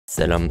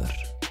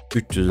Selamlar.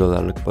 300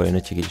 dolarlık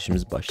Bayona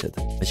çekilişimiz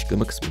başladı.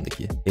 Açıklama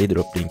kısmındaki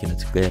airdrop linkine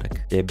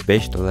tıklayarak ve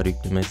 5 dolar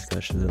yüklemesi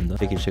karşılığında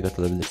çekilişe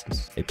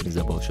katılabilirsiniz.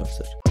 Hepinize bol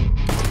şanslar.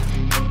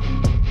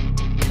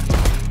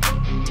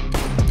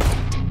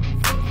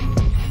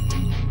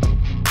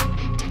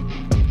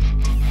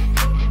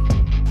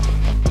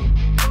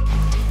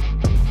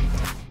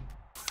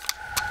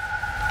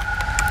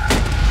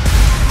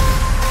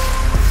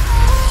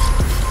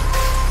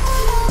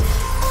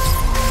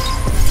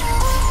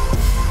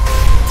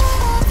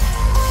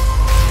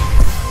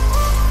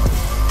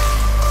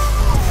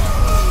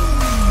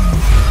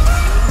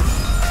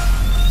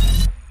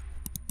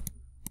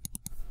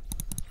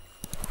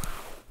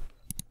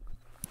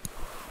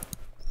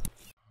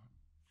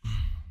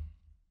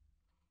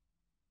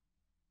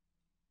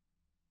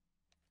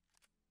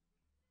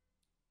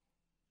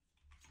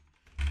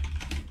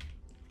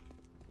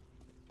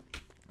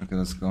 Okay,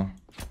 let's go.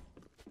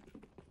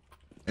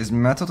 Is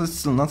Method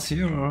still not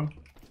here or? No,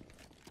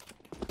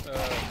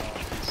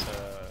 he's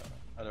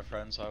at a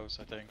friend's house,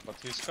 I think. But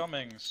he's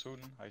coming soon,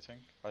 I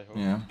think. I hope.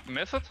 Yeah.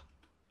 Method?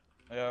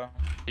 Yeah.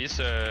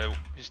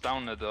 He's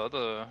down at the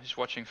other. He's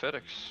watching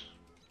FedEx.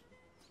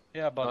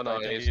 Yeah, but no, I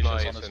think he's he's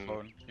not, just he's on his in-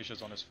 phone. He's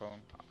just on his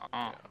phone.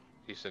 Yeah,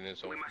 he's in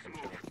his own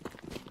computer.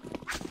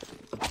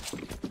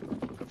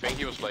 I think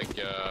he was like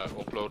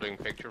uploading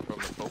picture from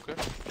the poker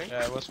thing.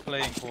 Yeah, I was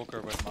playing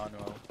poker with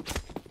Manuel.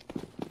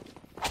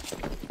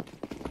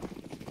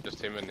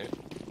 Just him and it.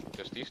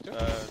 Just these two. No,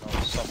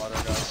 some other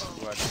guys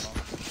who I don't know.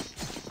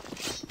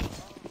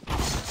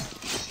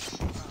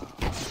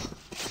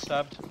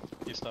 Stabbed.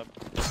 He stabbed.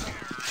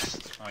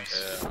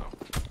 Nice.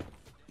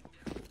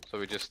 So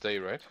we just stay,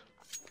 right?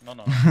 No,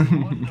 no.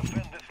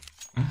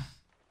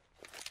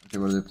 Okay,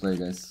 where do they play,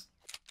 guys?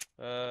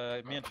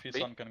 Me and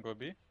Fisan can go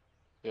B.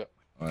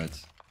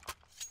 Alright.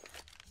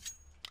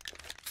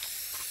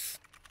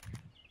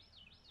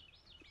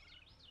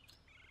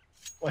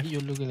 Why are you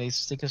looking at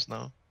stickers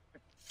now?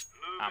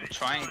 I'm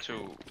trying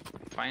to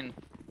find,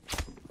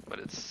 but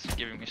it's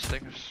giving me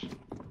stickers.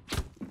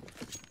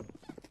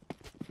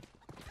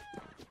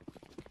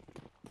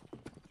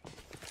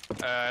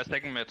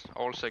 Second mid,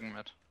 all second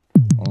mid.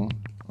 Oh,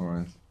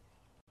 alright.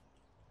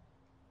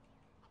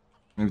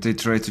 Maybe they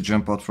try to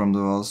jump out from the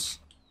walls.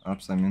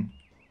 Ups, I mean.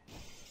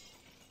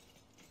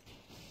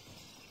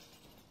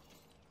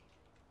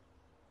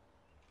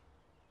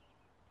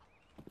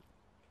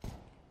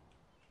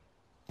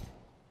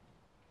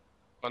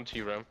 One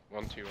T-ram,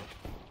 one T-ram.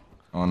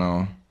 Oh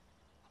no.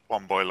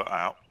 One boiler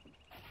out.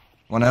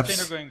 One I think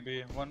apps. they're going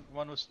B.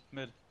 One was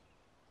mid.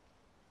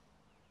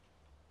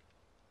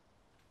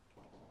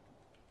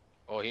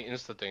 Oh, he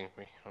insta-dinged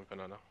me on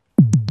banana.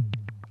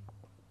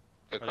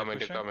 They're they coming,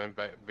 pushing?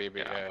 baby.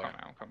 Yeah,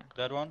 I'm coming.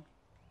 That one.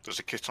 There's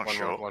a kit on One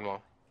more, short. one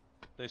more.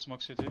 They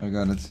smoke city. I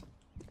got it.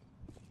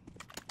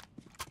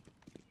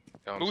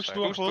 Yeah, on Boost, side.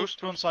 two on post,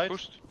 two on side.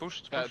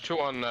 Boost. Two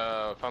on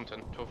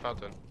fountain,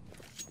 fountain.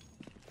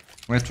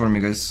 Wait for me,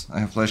 guys. I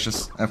have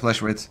flashes. I have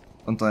flash, wait.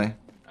 Don't die.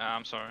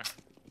 I'm sorry.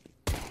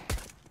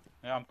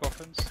 Yeah, I'm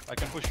coffins. I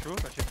can push through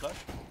if you flash.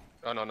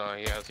 Oh no,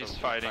 he has. He's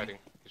fighting.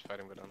 He's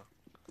fighting banana.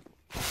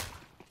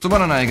 2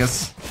 banana, I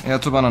guess. Yeah,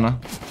 2 banana.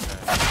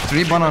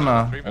 3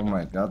 banana. Three Oh banana.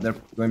 my god, they're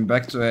going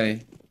back to A.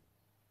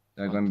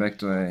 They're going back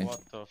to A.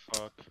 What the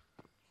fuck?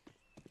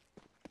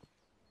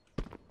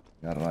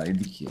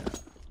 Yarraydık ya.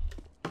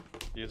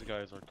 These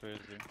guys are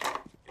crazy.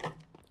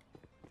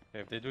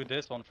 If they do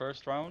this on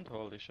first round,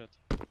 holy shit.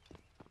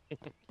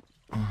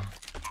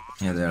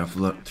 Yeah, they are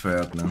full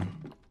tryout, man.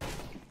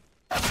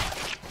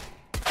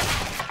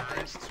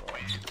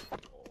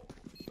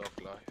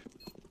 Dog life.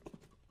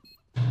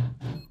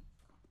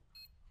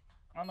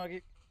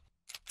 Anagi.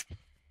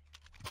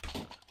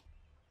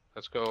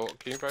 Let's go.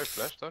 Can you buy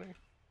flash, Tony?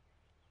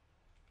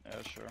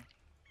 Yeah, sure.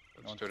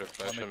 Let's do the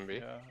flash and B.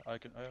 Yeah, I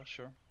can. Yeah,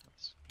 sure.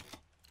 Let's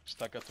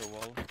stack at the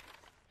wall.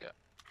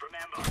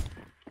 Remember,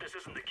 this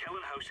isn't the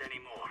killing house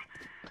anymore.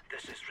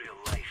 This is real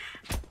life.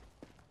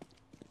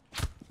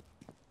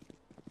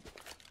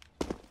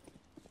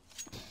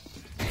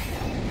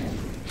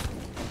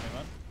 Okay,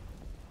 man.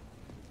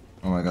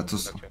 Oh my god,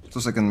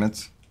 2 second mid.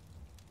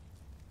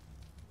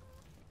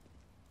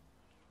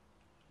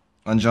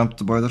 One jump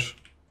to boiler.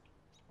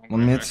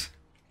 One mid.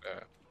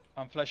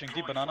 I'm flashing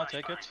deep banana.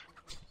 Take it.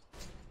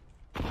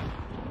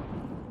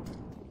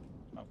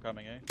 I'm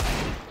coming, eh?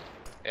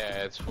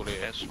 Yeah, it's fully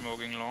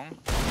smoking long.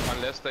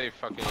 Unless they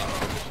fucking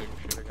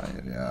shoot again.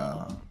 Hayır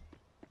ya.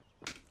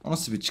 O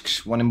nasıl bir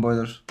çıkış? One in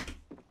boiler.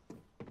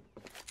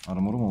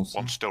 Armorum olsun.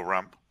 One still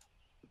ramp.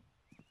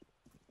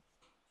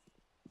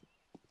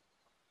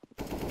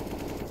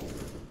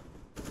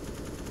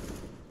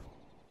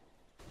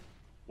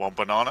 One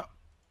banana.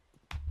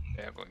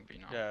 Yeah, going B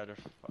now. Yeah, they're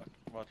fuck.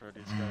 What are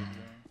these guys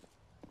doing?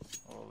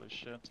 Holy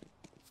shit.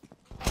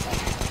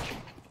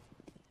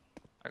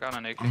 I got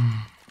an AK.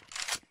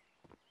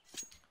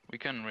 We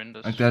can win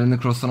this. Aklerini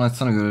cross'tan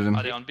açsana görelim.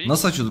 Are they on B?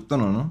 Nasıl açıyorduk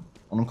lan onu?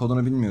 Onun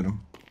kodunu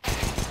bilmiyorum.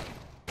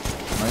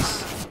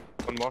 Nice.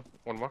 One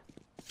more.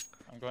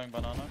 I'm going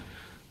banana.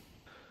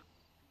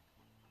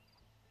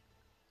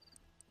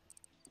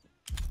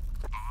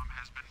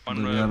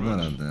 Burada bir yerde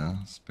herhalde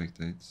ya.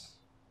 Spectate.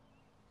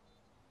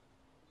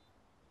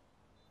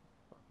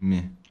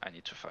 Mi? I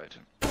need to fight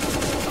him.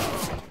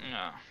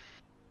 Yeah.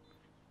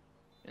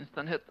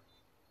 Instant hit.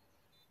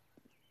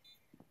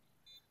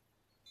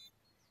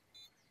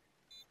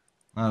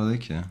 Nerede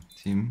ki?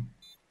 Team.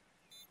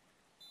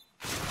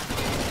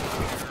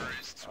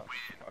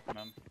 Fuck,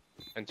 man.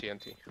 NT.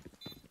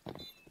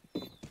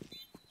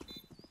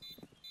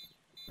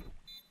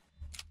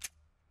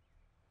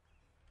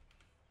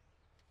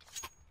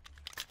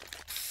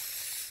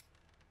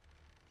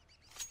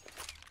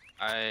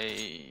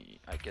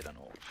 I get an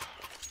orb.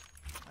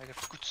 I get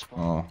a good spot.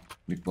 Oh,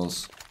 big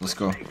balls. Let's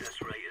go. Make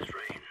this right as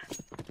rain.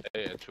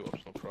 Yeah, 2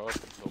 ops, no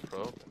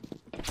problem.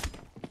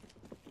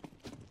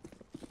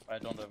 I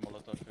don't have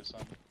Molotov this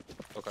time.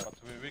 Okay. But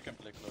we can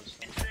play close.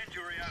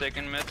 Incendiary out.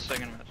 Second mid.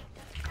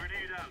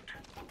 Grenade out.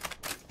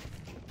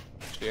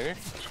 See any?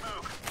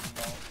 Smoke.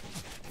 No.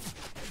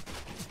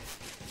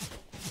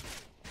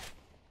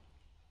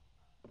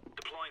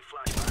 Deploying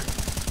flashbang.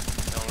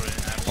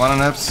 Already have. One on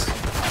apps.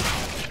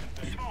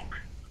 Smoke.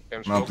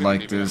 Game's Not smoking,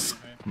 like DB. this.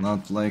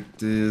 Not like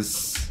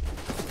this.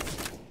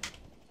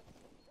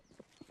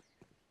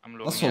 I'm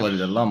looking. Nasıl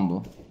olabilir lan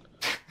bu?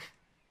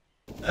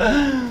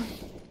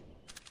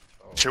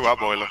 2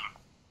 up boiler.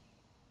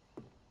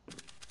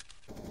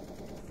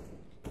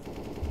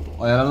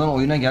 Ayarlardan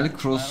oyuna geldik. Man,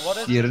 Cross what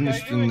is yerin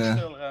this guy doing üstünde.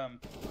 still,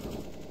 ramp?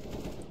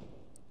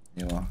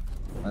 Eyvah.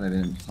 Hani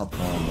benim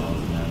satmamam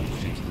lazım yani bu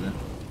şekilde.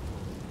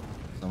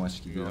 Samaç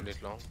You gidiyor. want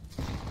it long?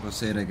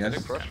 Crosshair'e gel. Did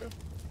it crush you?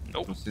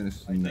 Crosshair'in I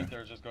üstünde. think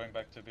they're just going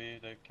back to B.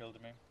 They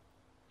killed me.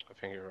 I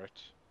think you're right.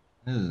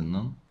 Ne dedin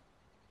lan?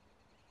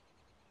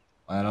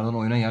 Ayarlardan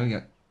oyuna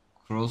gel.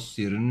 Cross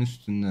yerinin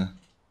üstünde.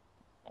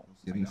 Cross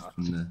yerin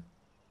üstünde.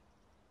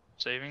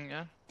 Saving,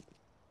 yeah.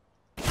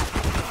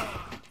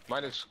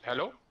 Mine is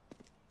hello?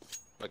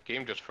 My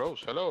game just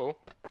froze. Hello?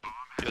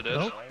 You're dead.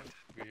 Nope.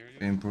 We hear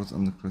you. Import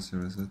under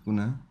crosshair reset. Bu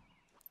ne?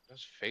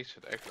 Just face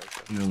it, act like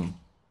that. Bu ne oğlum?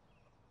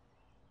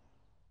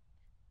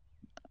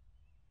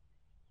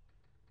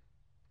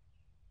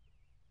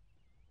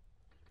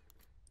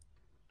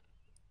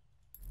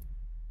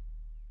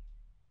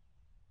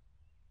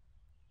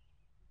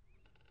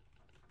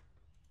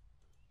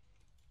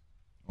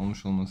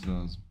 Olmuş olması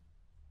lazım.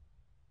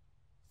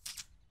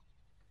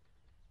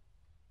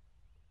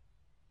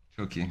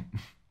 Çok iyi.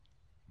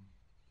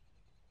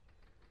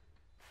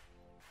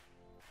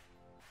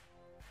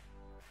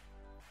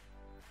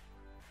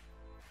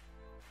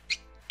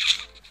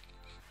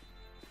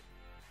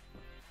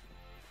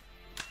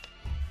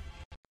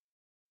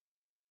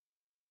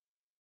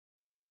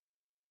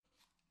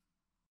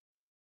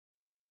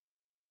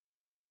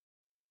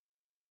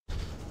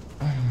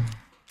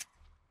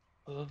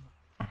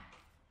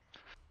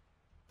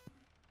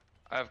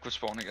 I have good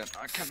spawn again.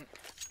 I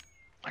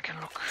can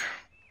look.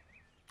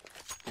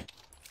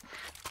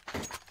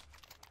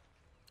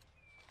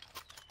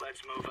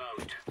 Let's move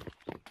out.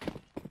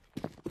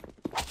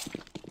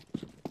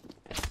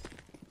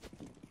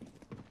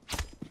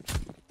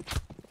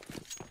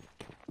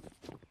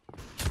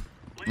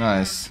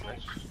 Nice. Smoke.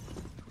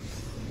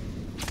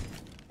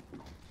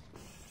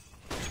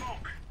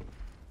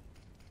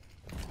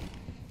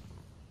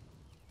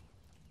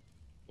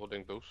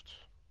 Holding boost.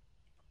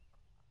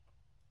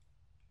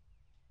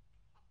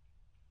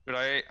 But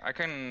I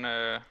can.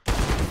 No.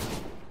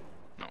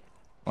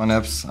 One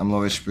apps. I'm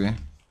low HP.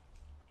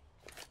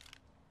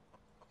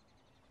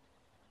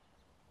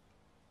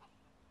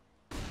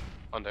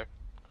 On there.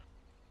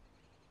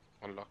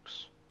 One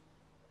locks.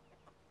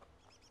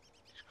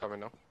 He's coming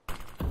now.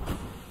 Oh,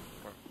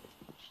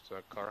 it's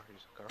a car.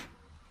 He's a car.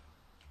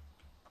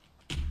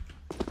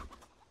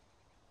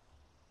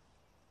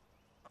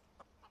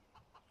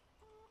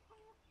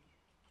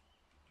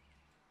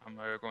 I'm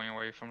going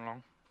away from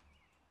long.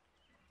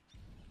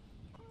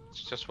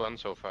 It's just one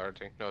so far, I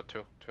think. No,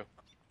 two.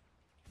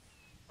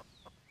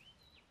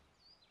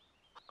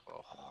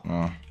 Oh,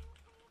 Oh.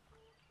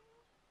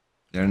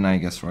 They're in, I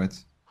guess, right?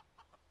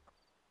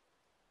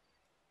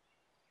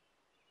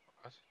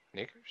 what?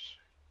 Niggers?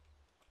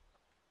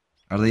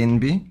 Are they in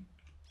B?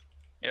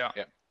 Yeah.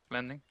 Yeah.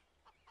 Landing.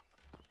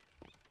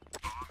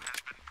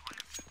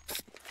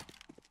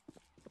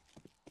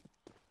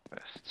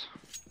 Best.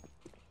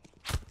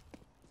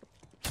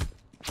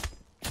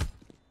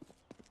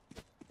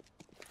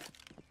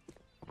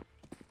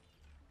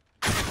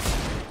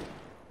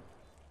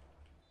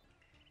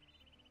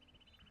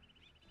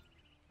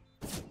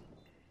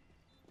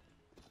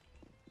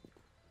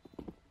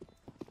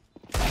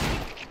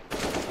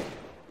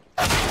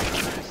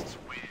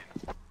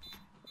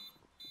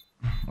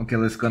 Okay,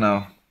 let's go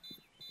now.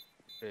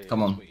 Hey,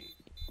 Come on. sweet.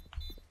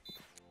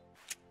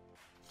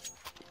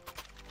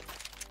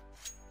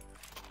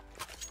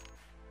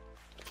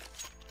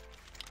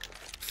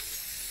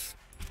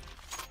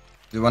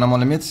 Do you wanna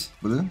molly mid?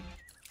 Blue? Remove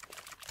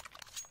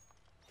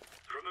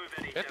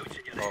any Yep. doubts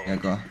in your Oh,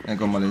 head Yeah,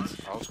 go molly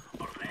it. out.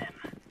 or them.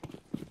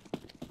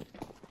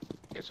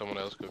 Okay, someone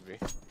else could be.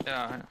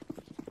 Yeah.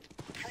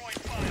 Throwing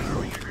fire.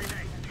 Throwing a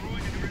grenade.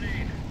 Throwing a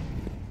grenade.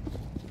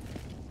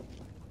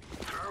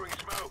 Throw.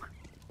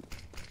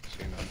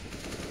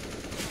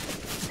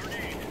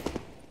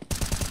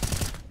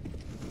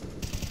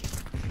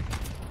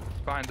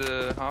 behind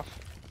the half.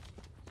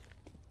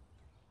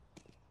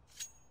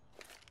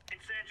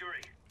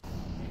 Incendiary.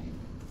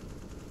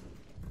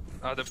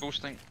 They're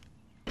boosting.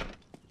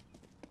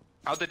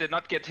 How did it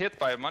not get hit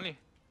by money?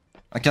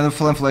 I can do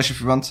full and flash if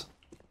you want.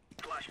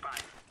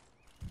 Flashbang.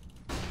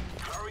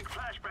 Throwing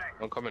flashbang.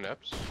 Don't come in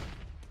apps.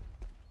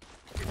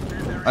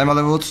 I'm on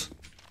the wood.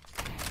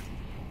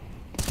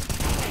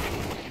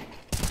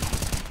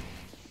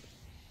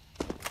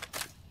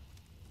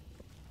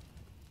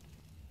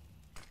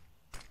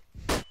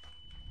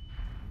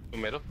 Two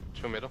middle.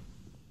 Two middle.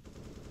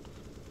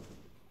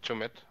 Two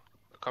mid.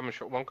 Coming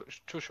short. One.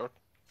 Too short.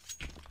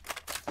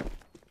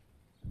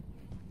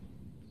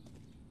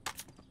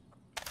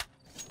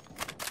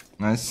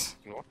 Nice.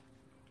 More.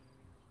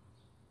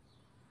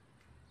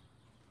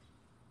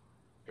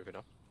 Give it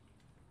up.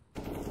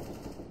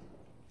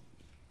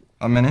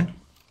 How many?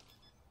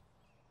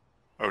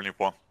 Only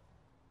one.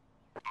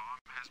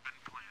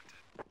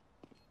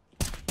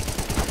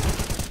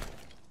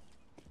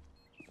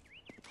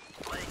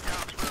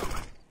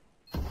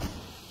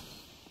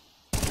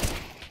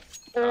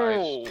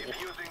 Oh!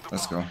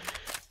 Let's go.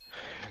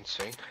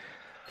 Insane.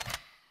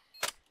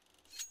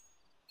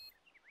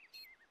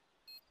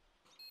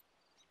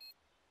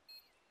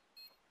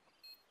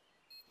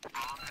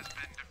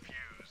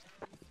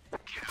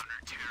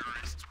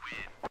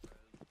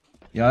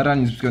 Yaren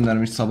 100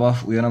 göndermiş.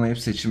 Sabah uyanamayıp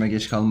seçime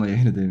geç kalma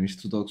yayını demiş.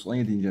 Tudox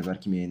 17.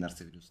 Berk kim yayınlar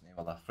seviyorsun.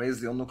 Eyvallah.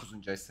 Frazy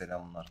 19. ay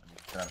selamlar.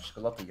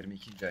 Şokolata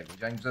 22. ay.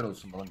 Gecen güzel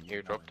olsun balım.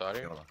 You dropped Dario.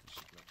 Eyvallah.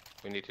 Teşekkürler.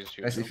 We need his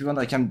Guys, shoot. if you want,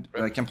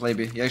 I can play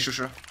B. Yeah,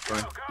 sure.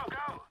 Sorry.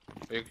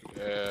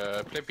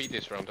 Play B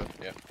this round.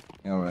 Yeah.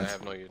 Yeah, I alright.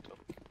 have no ult.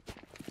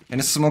 Can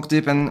you smoke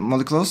deep and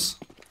molly close?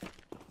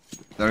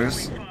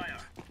 Darius?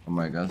 Oh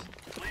my god.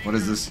 What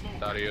is this?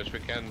 Darius, we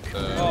can't.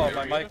 Oh,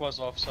 my mic was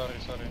off. Sorry.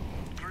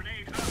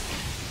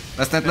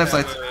 Let's net left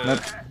side.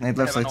 Net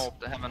left Have side. an AWP,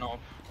 they have an AWP.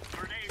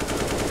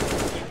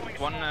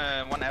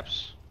 One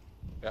apps.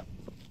 Yeah.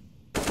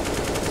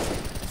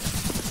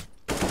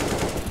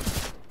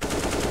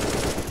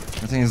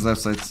 I think it's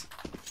left side.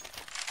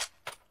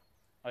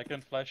 I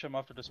can flash him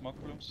after the smoke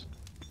blooms.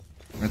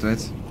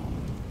 Wait.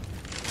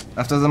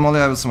 After the molly,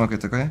 I will smoke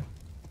it, okay?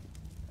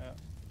 Yeah.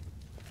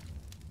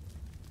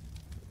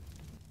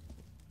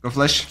 Go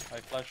flash.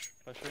 I flash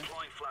in.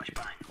 Deploying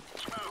flashbang.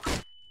 Smoke.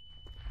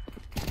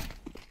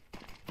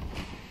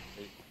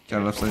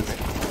 Care left side.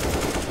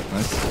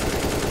 Nice.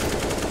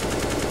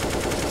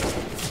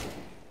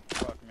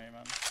 Fuck me,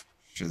 man.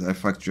 Shit, I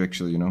fucked you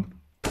actually, you know.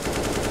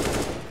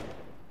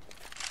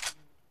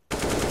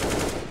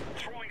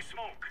 Throwing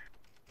smoke.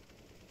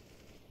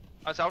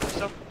 It's out,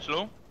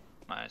 slow.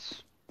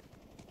 Nice.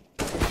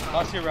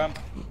 Last year ramp.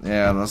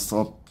 Yeah, let's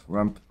stop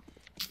ramp.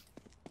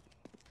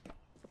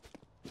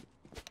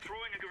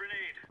 Throwing a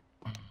grenade.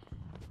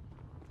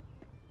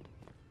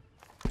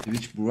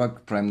 Twitch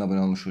Burak Prime'la abone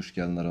olmuş. Hoş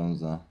geldin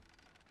aramıza.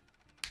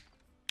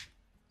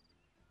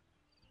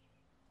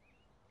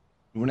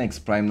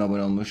 Runex Prime'la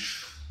abone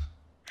olmuş.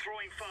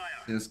 Throwing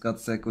fire. CSGO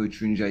Seko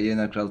 3. ay.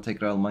 Yener Kral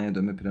tekrar Almanya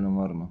dönme planın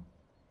var mı?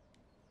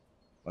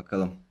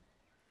 Bakalım.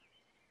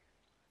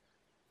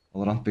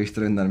 Valorant 5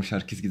 lira göndermiş.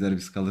 Herkes gider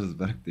biz kalırız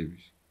Berk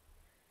demiş.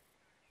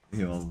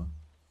 Eyvallah.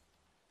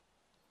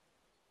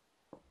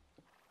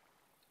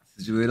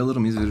 Sizce böyle alır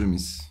mıyız, verir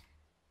miyiz?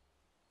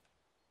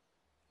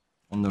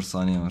 14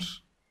 saniye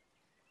var.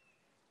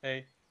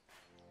 Hey.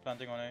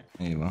 Planting on A.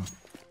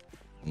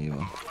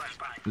 Eyvah.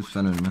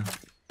 Lütfen ölme.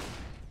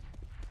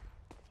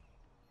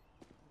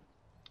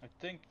 I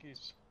think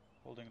he's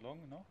holding long,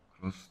 no?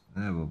 Cross.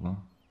 Ne baba?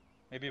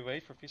 Maybe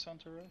wait for Fisan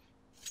to arrive?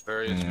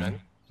 Where is man?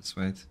 Just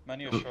wait.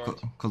 Many are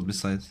short. Could be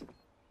side.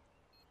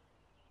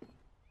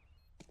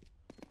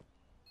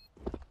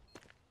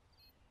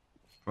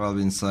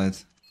 Probably inside.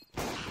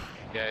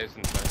 Yeah, he's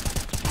inside.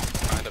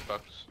 Behind the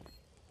box.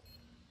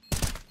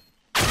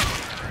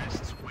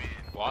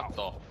 What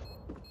the?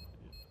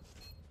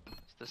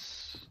 Is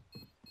this...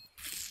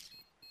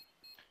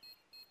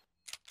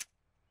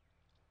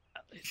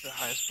 He's the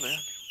highest player.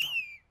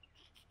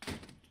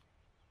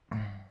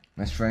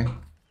 Nice try.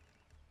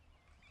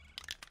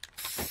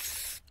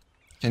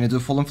 Can you do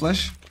full and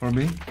flash for B?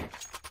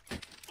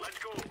 Let's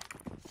go.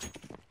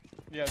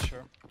 Yeah,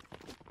 sure.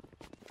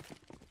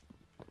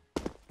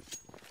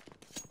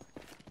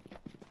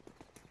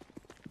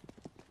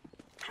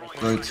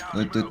 Do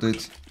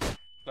it.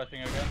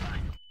 Flashing again.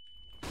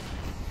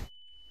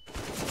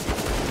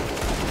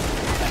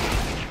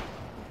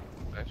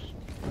 Nice.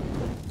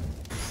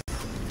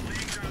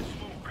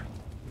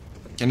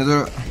 Can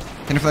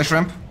you flash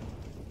ramp?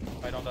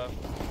 I don't have.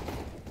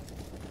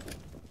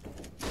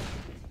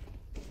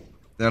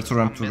 There are two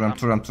ramp.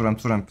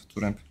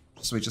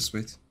 Just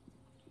wait.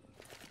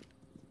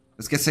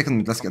 Let's get second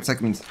mid. They're going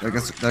second mid. Probably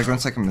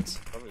just second that.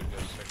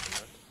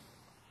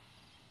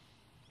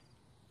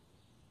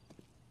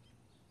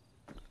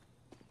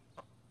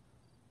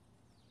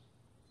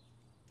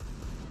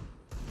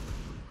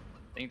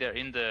 I think they're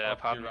in the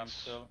Up to ramp apartments.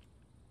 still.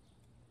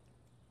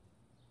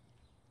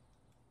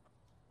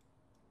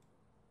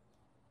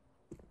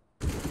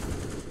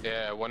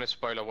 Yeah, one is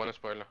spoiler.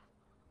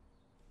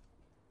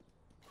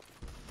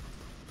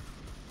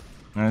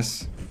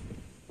 Nice.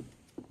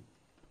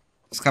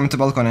 He's coming to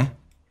balcony.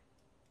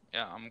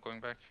 Yeah, I'm going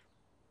back.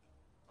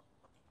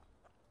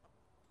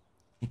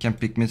 He can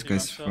pick mid, Steven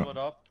guys. silvered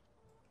up.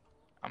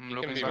 I'm He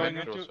looking can be back.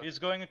 right closer. He's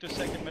going into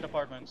second mid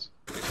apartments.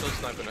 He's still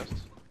sniping us.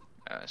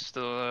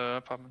 Still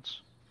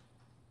apartments.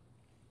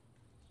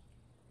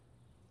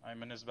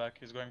 I'm in his back.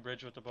 He's going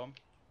bridge with the bomb.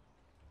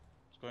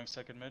 He's going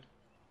second mid.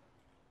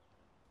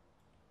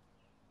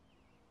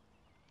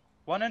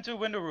 One into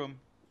window room.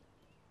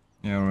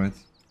 Yeah, alright.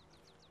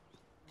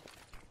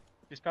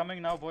 He's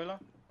coming now, boiler.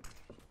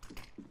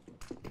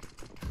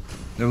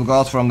 They will go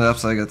out from the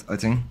upside, I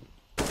think.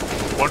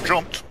 One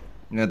jumped.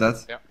 Yeah,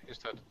 that. Yeah, he's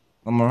dead.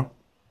 One more.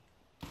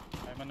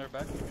 I'm in their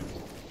back.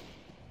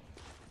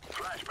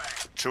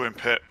 Two in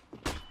pit.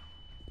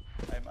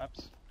 I'm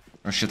apps.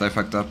 Oh shit, I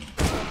fucked up.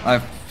 I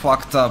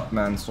fucked up,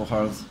 man, so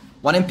hard.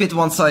 One in pit,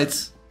 one side.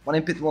 One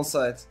in pit, one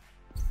side.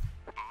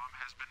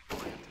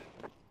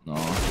 No.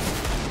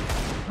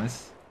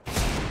 Nice.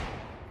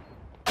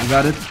 You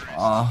got it?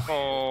 Ah.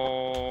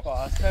 Oh,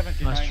 Oh,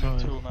 79 Nice try. and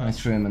 2, man. Nice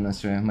try, man,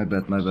 nice try. My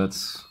bad, my bad.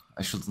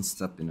 I shouldn't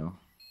step, you know.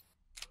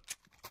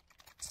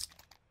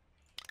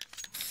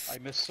 I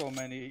missed so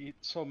many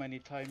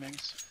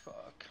timings.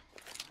 Fuck.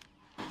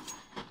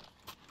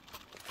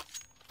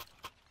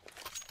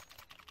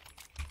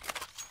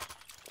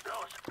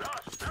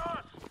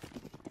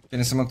 Can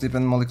you smoke deep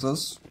and molly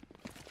close?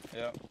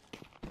 Yeah.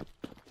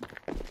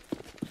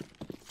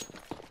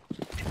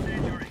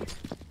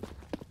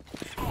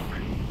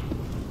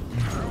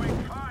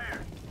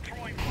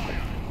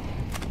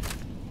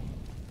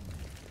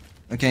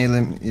 Okay, you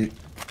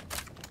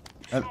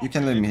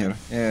can leave me here.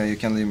 Yeah, you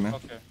can leave me.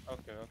 Okay,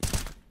 okay, okay.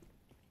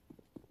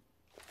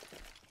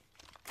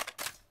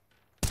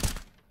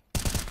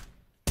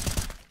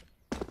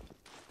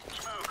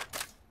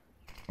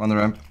 One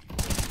ramp.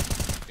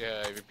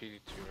 Yeah, I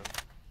repeated to you.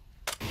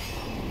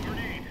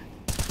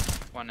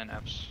 one in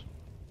apps.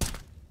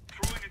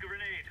 Throwing a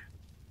grenade.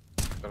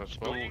 Gonna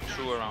smoke.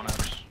 Two around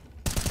apps.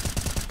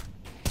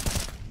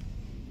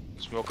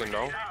 Smoking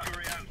low.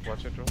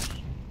 Watch it, Jones.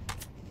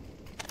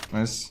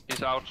 Nice.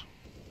 He's out.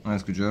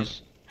 Nice, good job.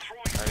 He's,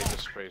 I need to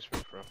spray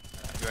smoke, bro.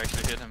 you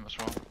actually hit him as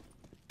well.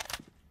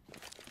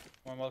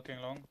 One walking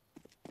long.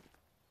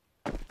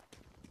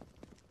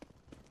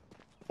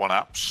 One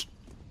apps.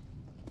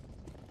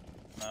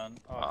 Man,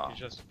 he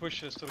just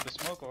pushes through the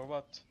smoke or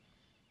what?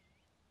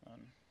 Man.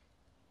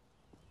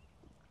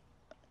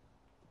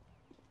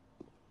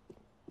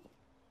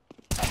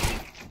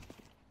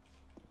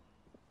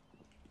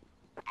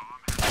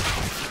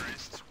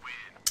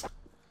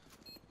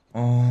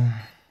 Oh.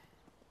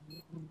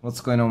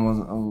 What's going on?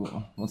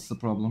 Oh, what's the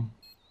problem?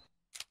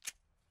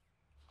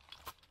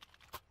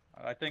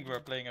 I think we're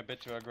playing a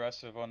bit too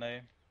aggressive on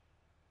A.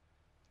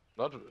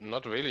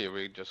 Not really,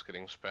 we're just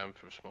getting spammed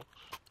through smokes.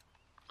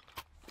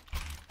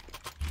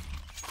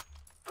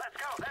 Let's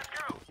go, let's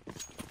go.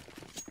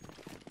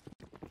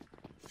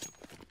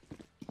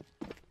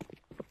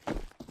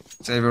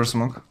 Save your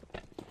smoke.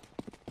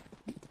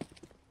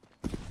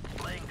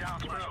 Laying down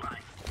smoke.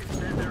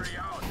 Incendiary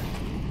out.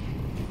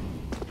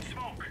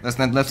 Smoke. Last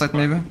net left side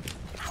maybe?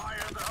 Fire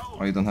in the hole.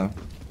 Oh, you don't have.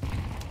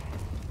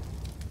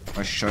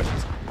 I shot.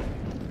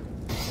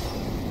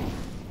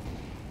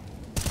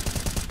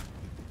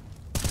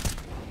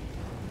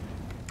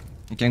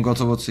 You can go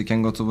to woods, you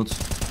can go to woods.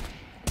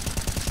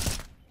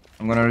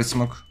 I'm gonna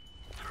re-smoke.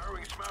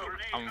 Throwing smoke.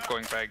 I'm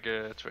going back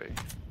to A.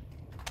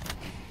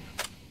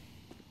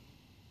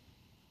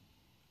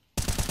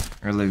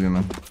 I'll leave you,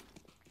 man.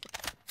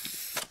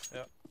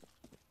 Yeah.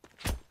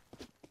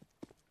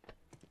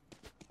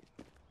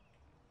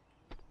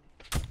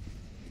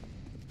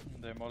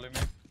 They molly me.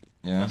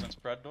 Yeah. Doesn't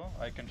spread though.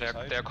 I can just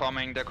hide. They're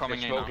coming They in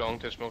smoke now. long,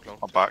 they smoke long.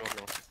 I'm they back. smoke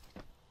long.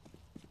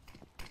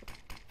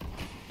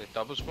 They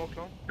double smoke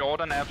long?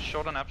 Short and apps,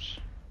 short and apps.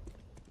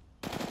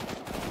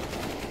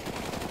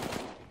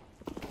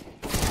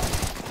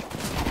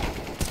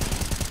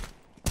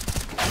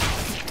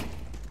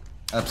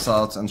 Apps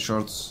out and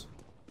shorts.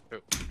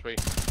 2, 3.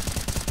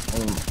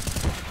 Oh,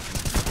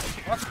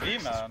 Fuck me,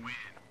 man.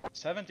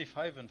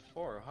 75 and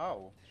 4.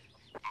 How?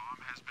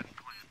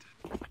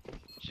 I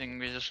think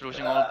we're just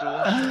losing all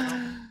duels.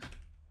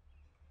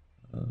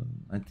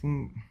 I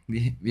think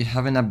we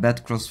having a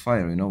bad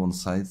crossfire, you know, on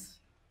side.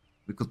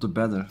 We could do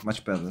better,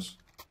 much better. We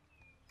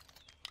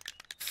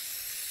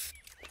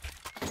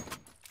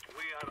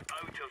are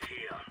out of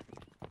here.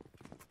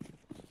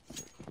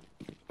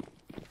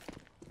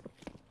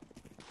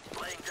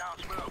 Laying down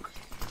smoke.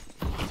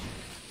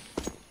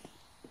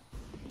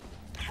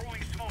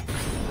 Throwing smoke.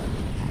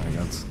 Oh my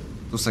god.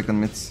 2 second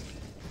mids.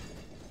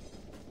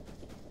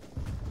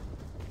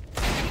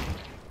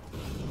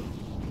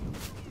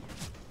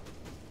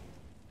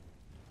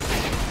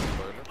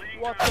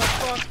 What the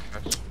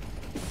fuck? Nice.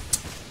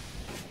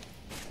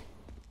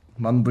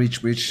 One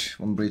breach,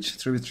 one breach.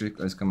 3v3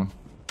 guys, come on.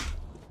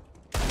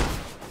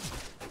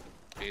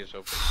 He is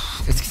open.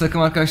 Eski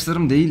takım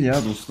arkadaşlarım değil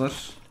ya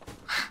dostlar.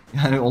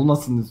 Yani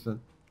olmasın lütfen.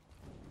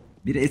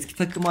 Bir eski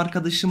takım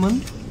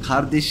arkadaşımın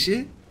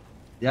kardeşi,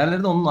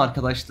 diğerleri de onun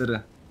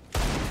arkadaşları.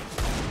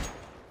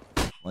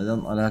 Aydan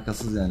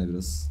alakasız yani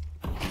biraz.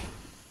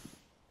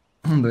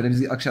 Böyle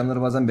biz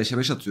akşamları bazen 5'e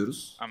 5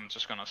 atıyoruz. I'm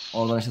just gonna.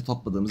 Oradan işte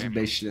topladığımız bir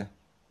beşli.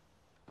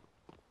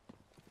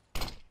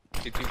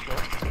 CT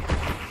floor.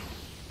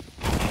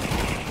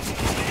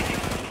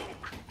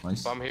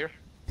 Nice. Bomb here.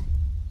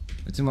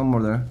 I think one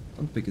more there.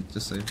 Don't pick it,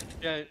 just say.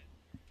 Yeah,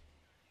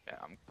 Yeah,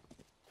 I'm.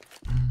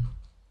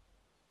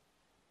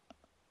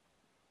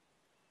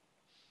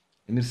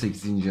 Emir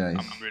 8. ay. I'm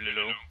really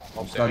low.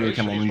 Oscar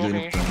Görkem 10. ayını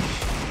kutlamış.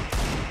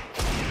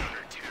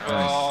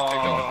 Oh.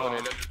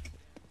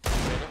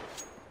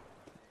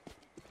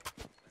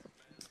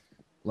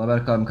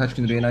 Berk abim kaç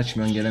gündür yayın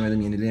açmıyorsun,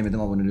 gelemedim,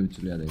 yenileyemedim, aboneli bir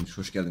türlü ya demiş.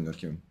 Hoş geldin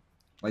Görkem'im.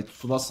 Bay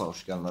Tsubasa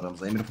hoş geldin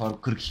aramıza. Emir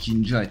Faruk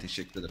 42. ay,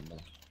 teşekkür ederim bana.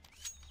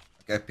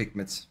 Gel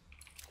Pekmet.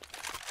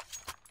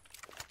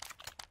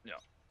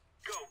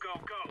 Go, go,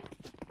 go.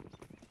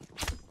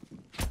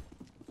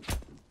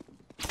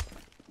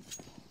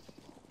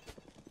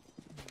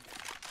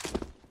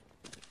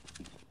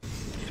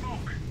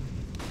 Smoke.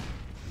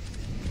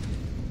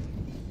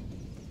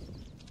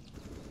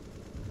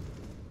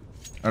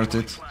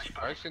 Rotate.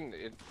 I can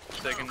it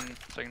Second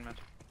mid.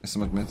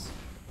 Smoke mid.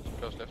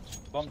 close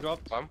left. bomb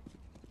dropped. Bomb.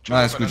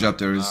 Nice, good job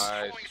there is.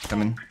 Nice.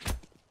 Come in.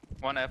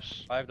 One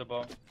apps. I have the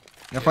bomb.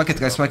 Yeah, fuck it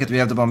guys, fuck it, we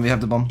have the bomb, we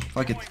have the bomb.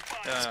 Fuck it.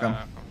 Yeah. come.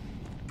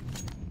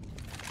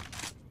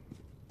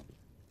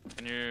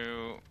 Can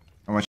you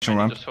How much on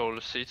ramp? just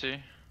hold the CT?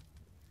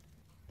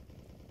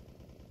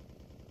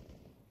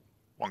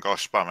 One guy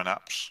spamming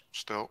apps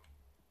still.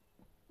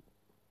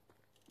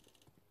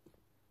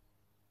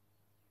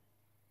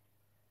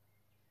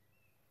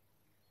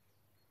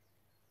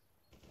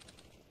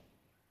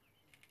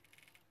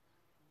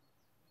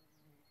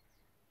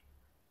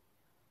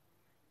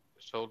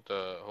 Just hold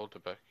the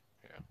back.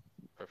 Yeah.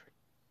 Perfect.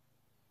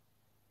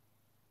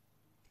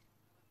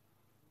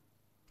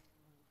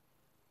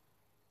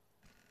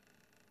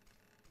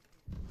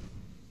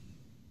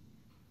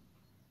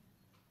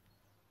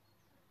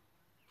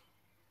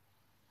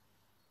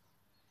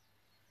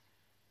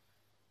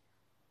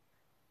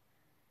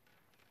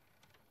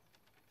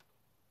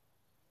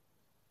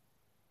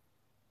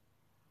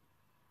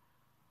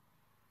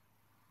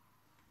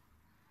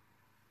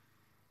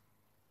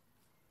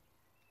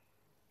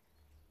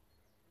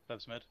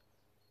 Steps mid.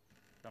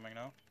 Coming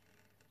now.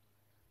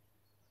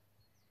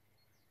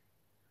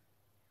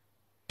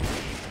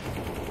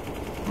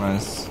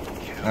 Nice.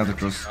 Have the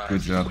cross,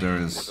 good job there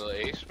is. Little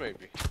ace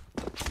maybe.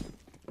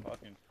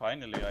 Fucking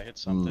finally I hit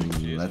something.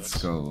 Jesus.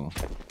 Let's go.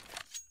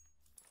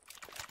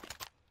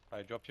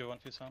 I drop you one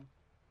piece on.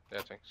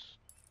 Yeah, thanks.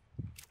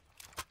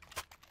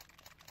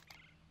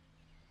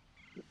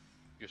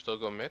 You still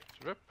go mid,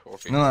 Rip? Or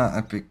B? No, no,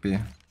 I pick B.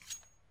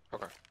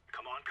 Okay.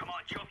 Come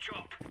on, chop,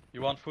 chop.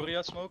 You want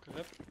Furia smoke,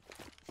 Rip?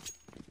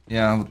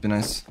 Yeah, would be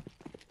nice.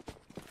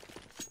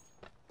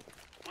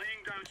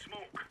 Laying down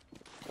smoke.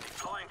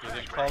 Calling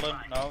Using flashbang. column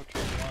now.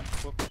 Choose one.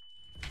 Whoop.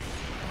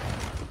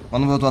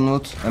 One wood,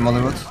 I'm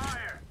other wood.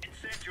 Fire.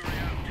 Incendiary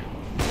out.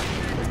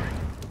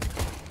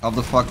 How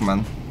the fuck,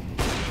 man?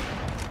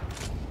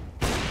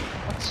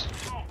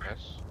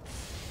 Yes.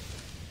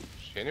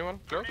 See anyone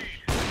close?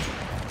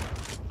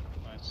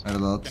 Nice. I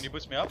reload. Can you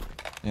boost me up?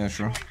 Yeah,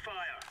 sure. Throwing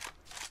fire.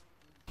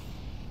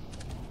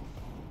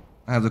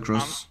 I have the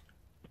cross.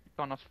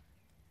 Gone off.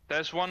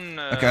 There's one.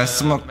 Okay,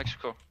 smoke.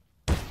 Mexico.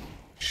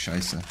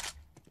 Scheiße.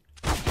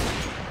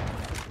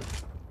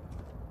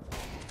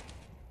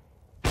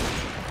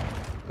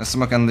 Let's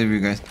smoke and leave you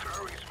guys.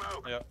 Throwing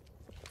smoke. Yeah.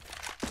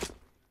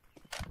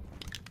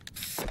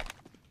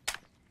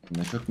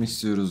 Ne çok mu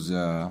istiyoruz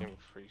ya? I'm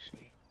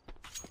freezing.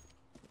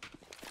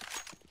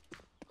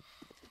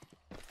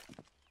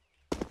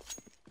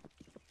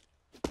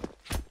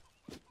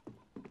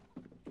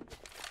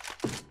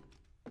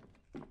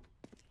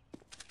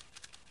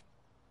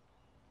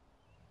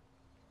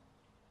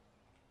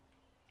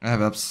 I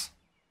have ups.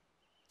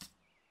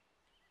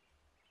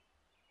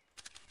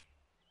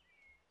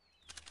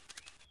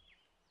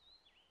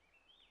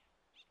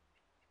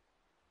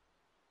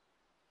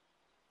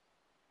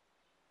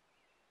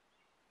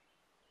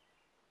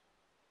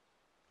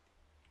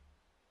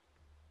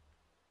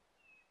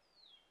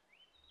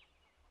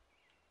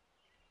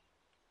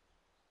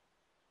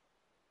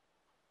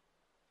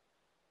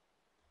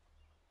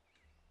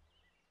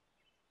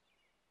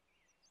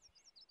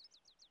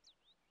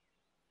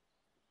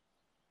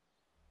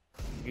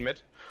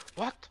 Mid.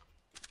 What?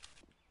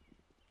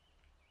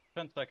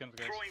 10 seconds,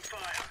 guys. Throwing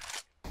fire.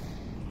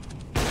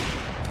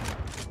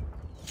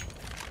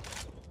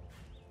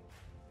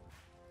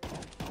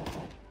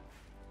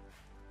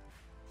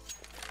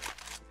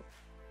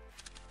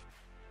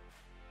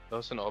 That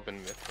was an open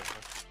mid.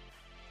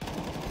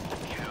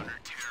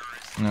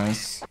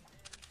 Nice.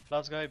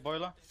 Last guy,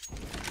 boiler.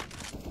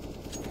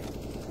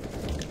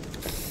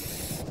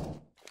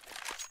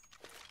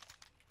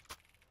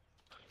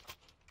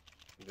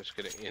 I'm just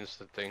getting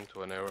instant thing to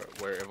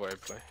wherever I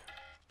play.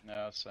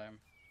 Yeah, same.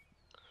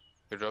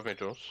 You drop me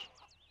Jules.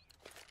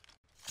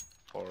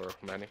 Or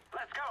Manny.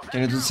 Let's go.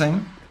 Can you do the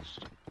same?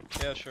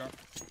 Yeah, sure.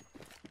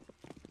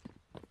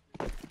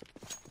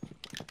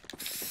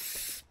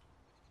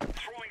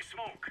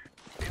 smoke.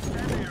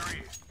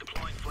 Incendiary.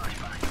 Deploying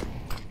flashbang.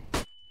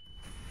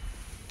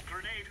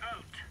 Grenade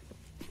out.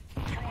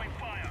 Throwing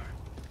fire.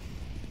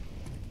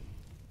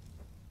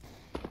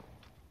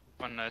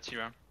 One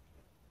T-ram.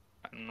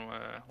 And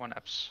one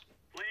apps.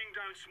 Laying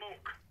down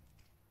smoke.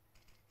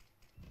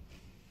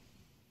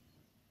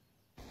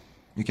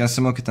 You can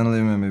smoke it and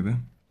leave me maybe.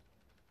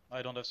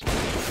 I don't have smoke.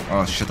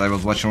 Oh shit, I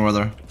was watching over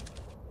there.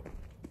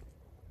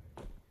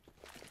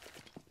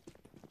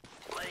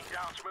 Laying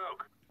down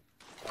smoke.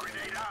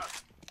 Grenade out.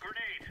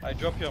 Grenade. I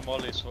drop your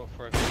molly so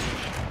for a good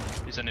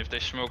push. And if they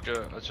smoke,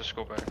 let's just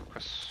go back,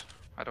 because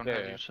I don't have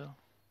util.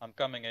 I'm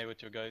coming A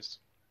with you guys.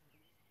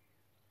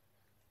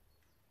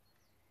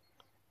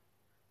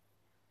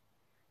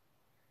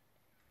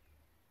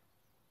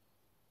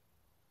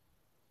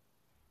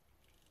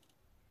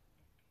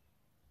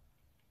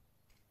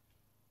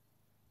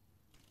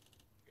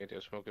 Okay,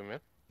 they're smoking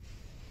mid.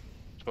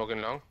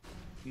 Smoking long.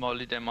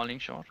 Molly, they're mollying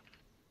short.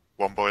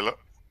 One boiler.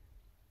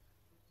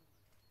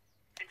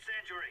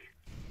 Incendiary.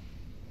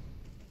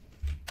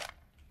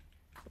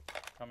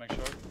 Coming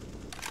short.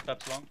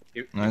 Taps long.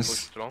 He Nice.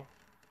 pushed long.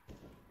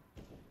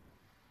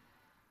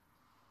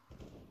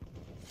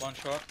 One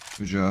short.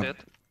 Good job. Dead.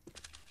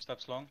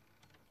 Steps long.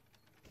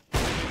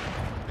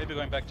 Maybe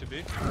going back to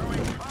B.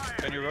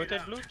 Can you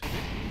rotate blue? To B?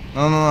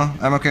 No, no, no.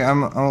 I'm okay.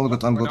 I'm all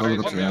good. I'm good. All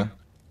good. Okay. Yeah.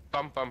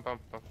 Bump.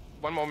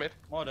 One more mid.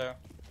 More there.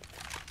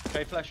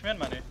 Okay, flash me in,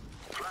 money.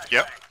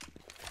 Yep.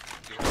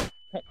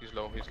 He's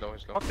low.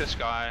 Fuck this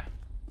guy.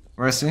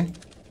 Where is he?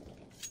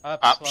 Apps.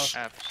 Apps. Last.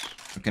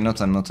 Apps. Okay, no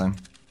time. No time.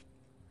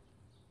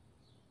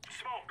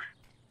 Smoke.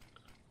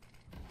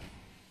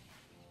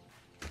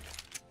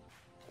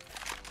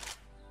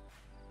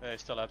 Yeah,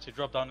 he's still apps. He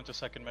dropped down into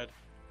second mid.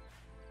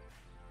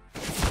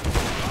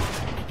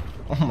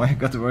 Oh my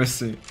god, where is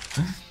he?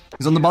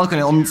 He's on the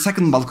balcony, on the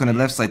second balcony,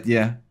 left side,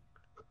 yeah.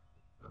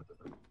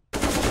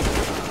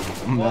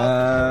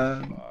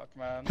 Man. Fuck,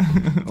 man.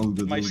 All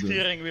good, My all good.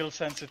 steering wheel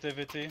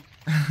sensitivity.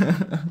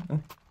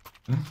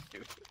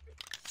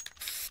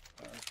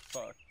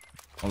 Fuck.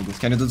 All good.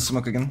 Can you do the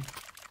smoke again?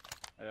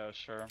 Yeah,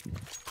 sure.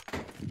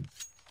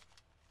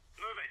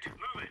 Move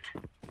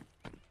it.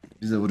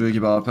 Biz de vuruyor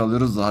gibi AP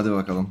alıyoruz da hadi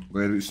bakalım.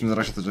 Bu herifi üstümüze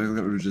rush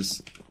atacaklar,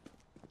 öleceğiz.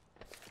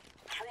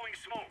 Throwing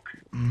smoke.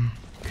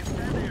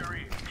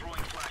 Incendiary.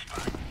 Throwing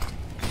flashbang.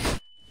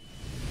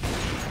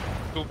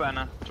 Two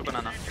banana.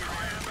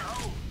 Fire in the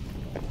hole.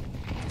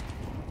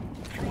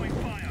 Throwing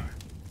fire.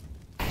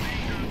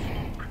 Laying down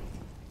smoke.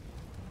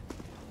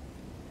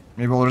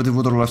 Maybe already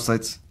wood or left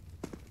side.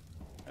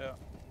 Yeah.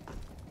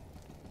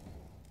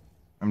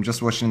 I'm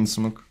just watching in the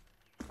smoke.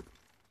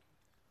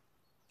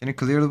 Can you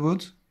clear the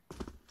wood?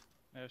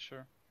 Yeah,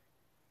 sure.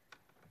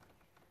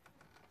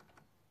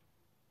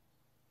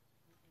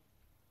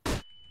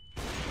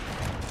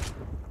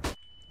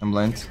 I'm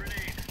blind.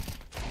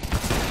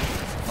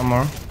 One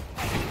more.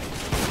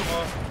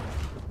 Oh.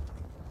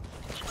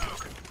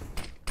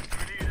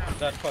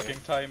 That fucking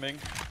timing.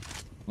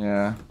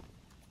 Yeah.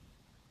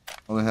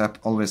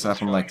 Always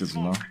happen like this,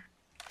 you know.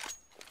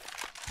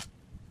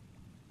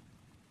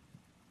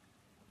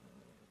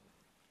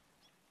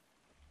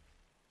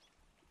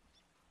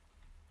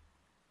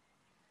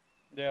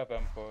 They have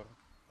M4.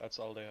 That's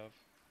all they have.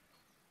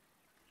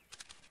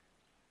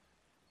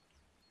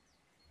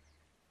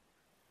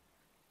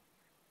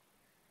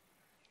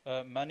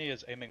 Manny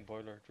is aiming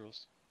boiler,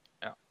 Jules.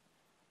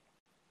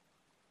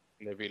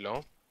 Maybe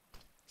long.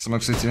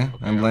 Smoke city. Okay,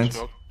 I'm blind.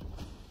 smoke.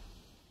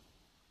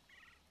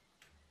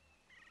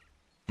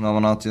 No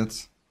one out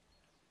yet.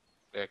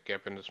 They're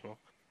gap in the smoke.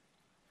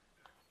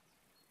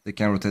 They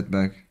can rotate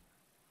back.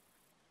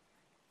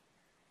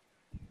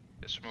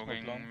 They're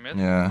smoking long. mid.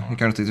 Yeah, you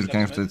can rotate, you can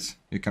That's mid. rotate.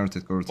 You can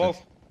rotate, go rotate.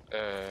 Both.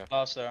 Uh,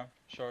 Last there.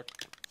 Short.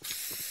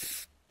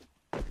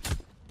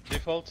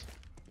 Default.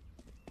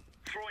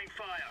 Throwing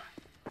fire.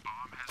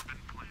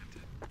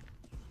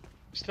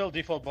 Still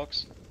default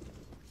box.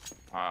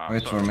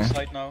 Wait for me.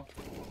 Side now.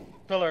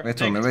 Pillar. Wait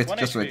for me, Dinked, wait, 1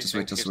 just wait, HP. just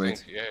wait, just he's wait.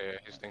 think- Yeah,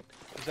 he's think.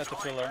 He's at the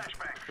pillar.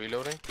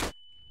 Reloading.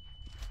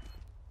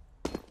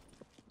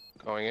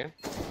 Going in.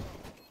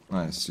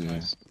 Nice, yeah.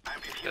 Nice.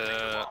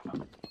 Oh,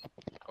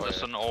 There's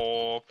yeah. an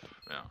orb.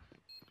 Yeah.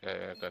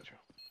 Yeah, got you.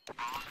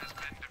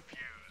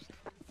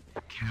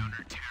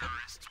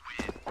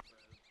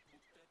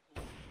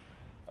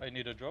 I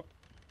need a drop.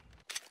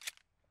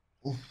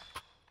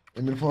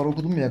 Emir Faruk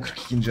okudum ya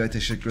 42. ay,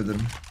 teşekkür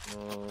ederim.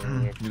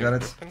 You got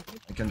it?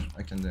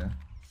 I can do yeah.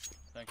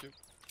 Thank you.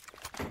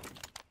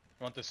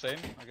 You want the same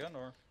again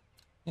or?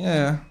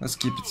 Yeah, let's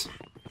keep it.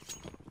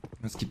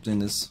 Let's keep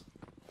doing this.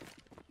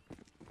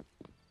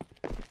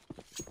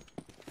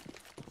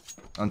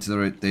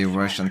 Until they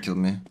rush and kill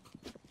me.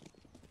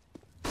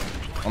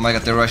 Oh my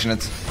god, they're rushing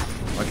it.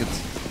 Fuck it.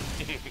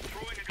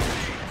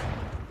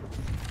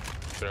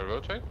 Should I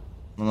rotate?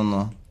 No, no,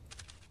 no.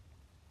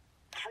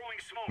 Throwing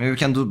smoke. Maybe we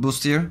can do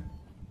boost here.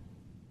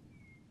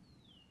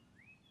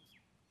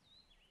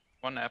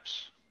 One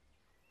apps.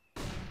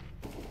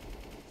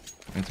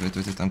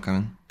 Wait, I'm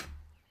coming.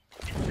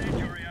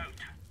 Incendiary out.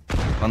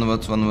 One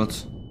wood.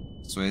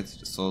 Just wait,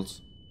 just hold.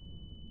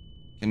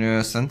 Can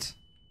you send?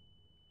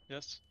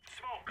 Yes.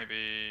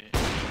 Maybe.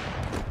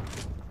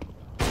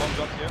 One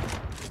drop here.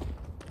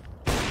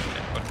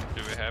 Yeah, but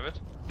do we have it?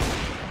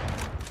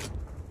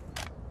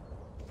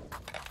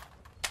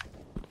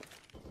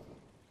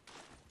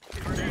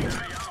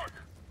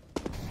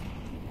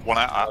 One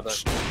at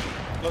apps.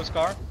 Close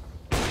car.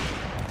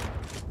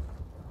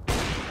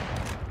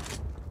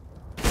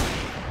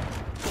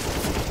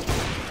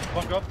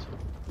 One dropped.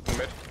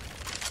 Mid.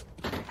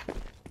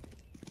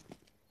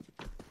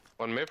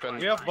 One mid and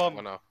We have bomb.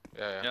 one out.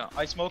 Yeah. Yeah.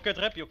 I smoke it,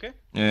 Rep, you okay?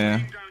 Yeah.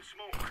 Down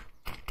smoke.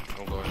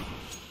 I'm going.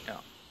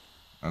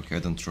 Okay,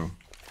 don't throw.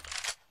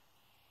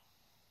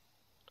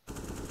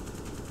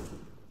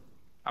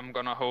 I'm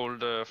gonna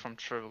hold from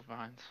triple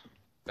behind.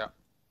 Yeah.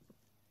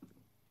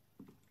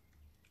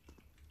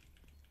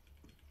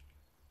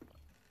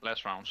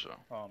 Last round, so.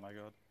 Oh my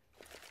god.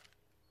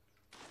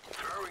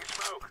 Throwing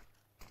smoke.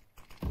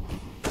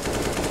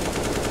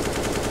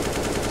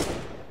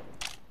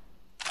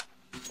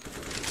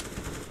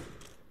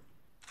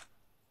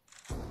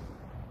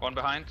 One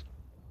behind.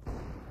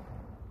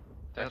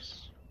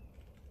 That's.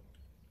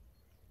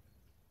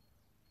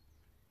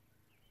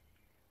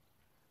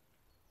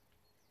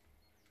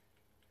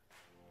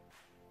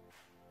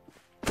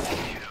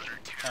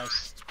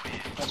 Nice.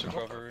 Nice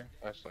recovery.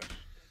 Nice.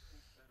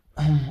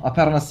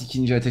 Apernas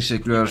 2. ay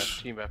teşekkürler.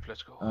 Team map,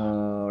 let's go.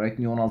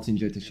 Rekni 16.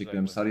 ay teşekkür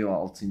ederim. Sarıyor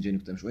 6. ayını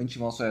kutlamış. Oyun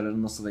için mouse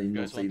ayarları nasıl ve Guys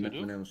nasıl want to eğilmek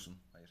do? biliyor musun?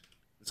 Hayır.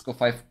 Let's go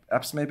 5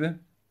 apps maybe.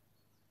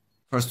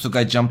 First two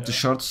guy jumped the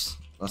shorts.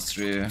 Last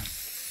three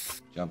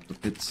jumped the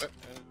pit.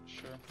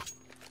 Sure.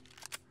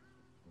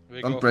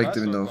 We Don't go break fast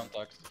the or window.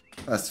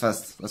 contact?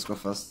 Fast. Let's go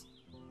fast.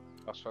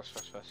 Fast.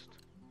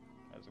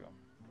 Let's go.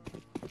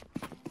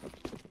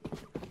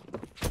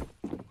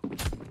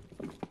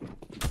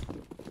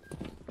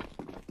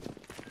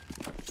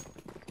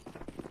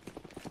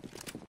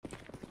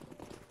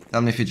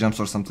 Tell me if he jumps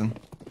or something.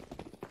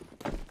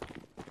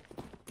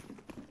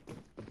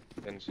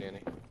 Didn't see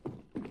any.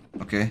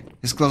 Okay.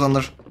 He's close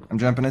under. I'm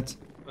jumping it.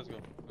 Let's go.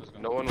 Let's go.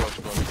 No one was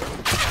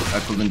going. I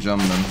couldn't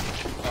jump man.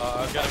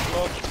 I've got a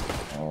block.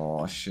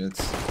 Oh shit.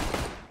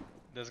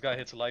 This guy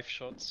hits life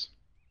shots.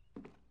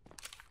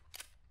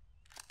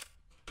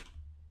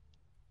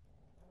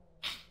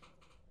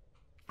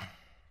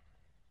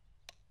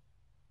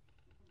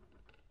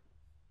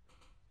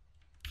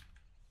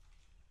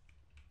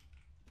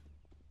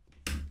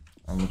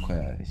 Anlık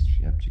ya. Hiçbir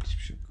şey yapacak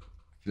hiçbir şey yok.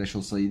 Flash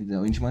olsa iyiydi de.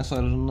 Oyuncu mayası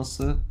ayarları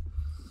nasıl?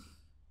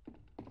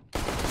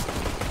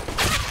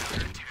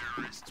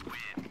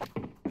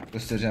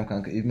 Göstereceğim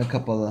kanka. Evime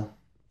kapalı.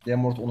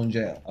 Demort 10.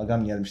 ay.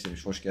 Agam gelmiş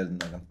demiş. Hoş geldin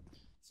Agam.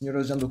 Sinyor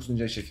Özcan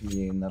 9. ay şefim iyi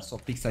yayınlar.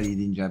 Sopixel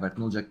 7. ay. Berk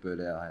ne olacak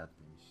böyle ya hayat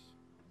demiş.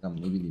 Agam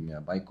ne bileyim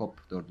ya.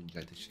 Baykop 4.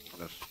 ay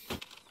teşekkürler.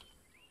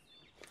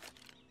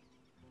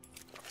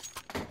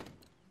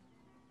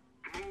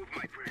 Move,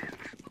 my friend.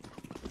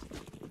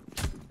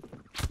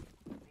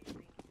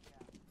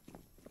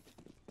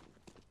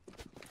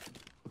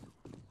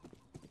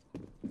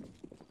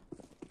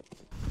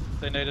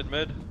 They naded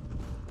mid.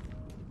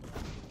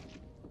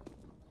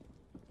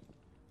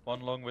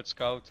 One long with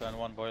scout and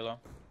one boiler.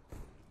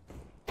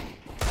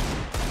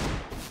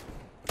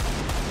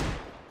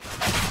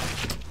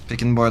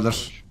 Picking boiler.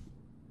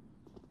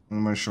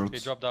 Number He short.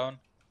 dropped down.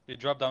 He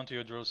dropped down to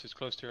your drills. He's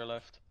close to your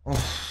left. Of.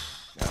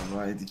 Ya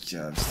vaydik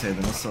ya. Biz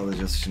T'de nasıl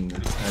alacağız şimdi?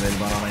 Her el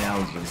bananayı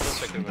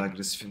alacağız. Şimdi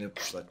agresifini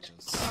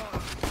puşlatacağız.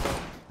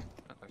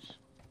 Nice.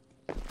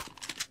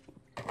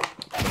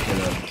 Okey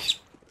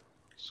verdik.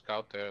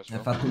 Scout there as well.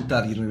 Efat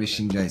Ulter 25.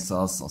 ay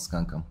sağ ol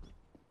kankam.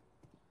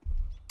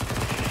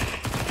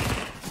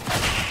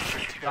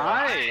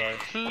 Die!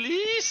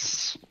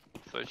 Please!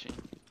 13.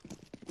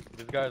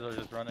 These guys are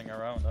just running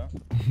around, huh?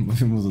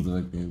 Boyum uzadı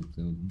bak benim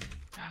mutluyum.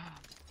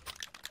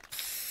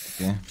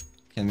 Okay.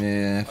 Can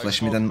we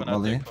flash mid and smoke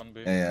volley? Fnatic on B.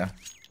 Yeah.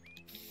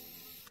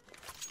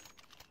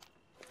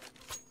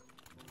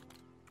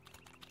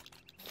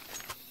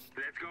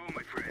 Let's go,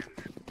 my friend.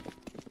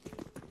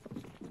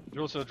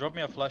 Jules, drop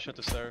me a flash at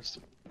the stairs.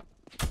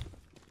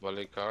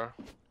 Volley car.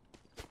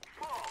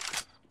 Fog.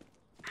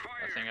 I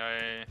Fire. think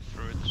I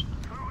threw it.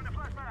 Throwing a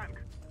flashbang.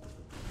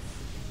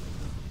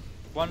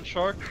 One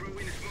short Throwing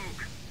a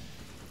smoke.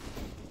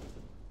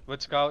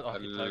 with scout. Oh, A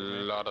he tagged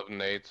me. lot of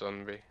nades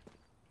on B.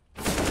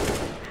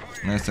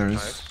 Nice there is.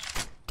 Nice.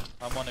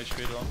 I'm 1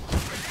 HP though.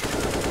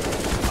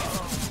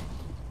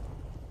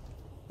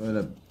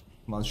 Böyle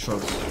one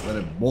short.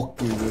 Böyle bok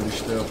gibi bir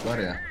işte yok var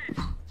ya.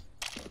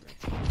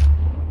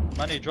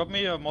 Manny, drop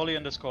me a molly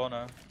in this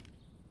corner.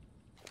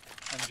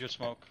 And just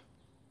smoke.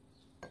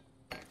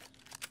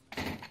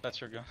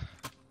 That's your gun.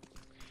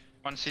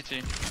 One CT.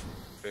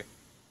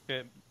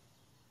 Okay,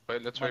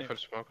 Wait, let's Money. wait for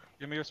the smoke.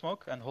 give me your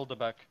smoke and hold the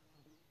back.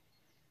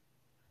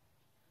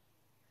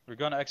 We're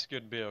gonna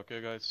execute B,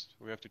 okay guys?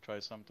 We have to try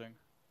something.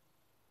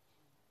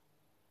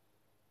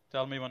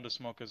 Tell me when the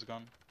smoke is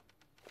gone.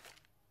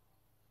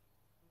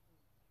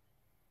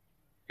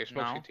 Okay,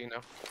 smoke Now. CT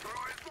now.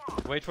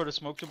 Wait for the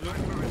smoke to bloom.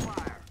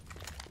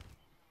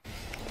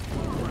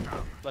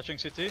 Flashing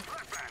CT.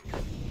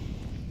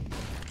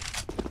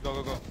 Go,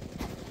 go, go.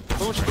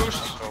 Boost.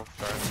 So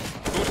fair.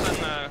 Boost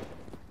and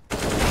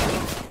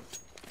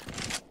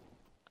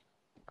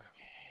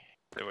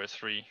there were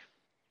 3.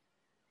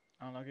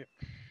 Unlucky.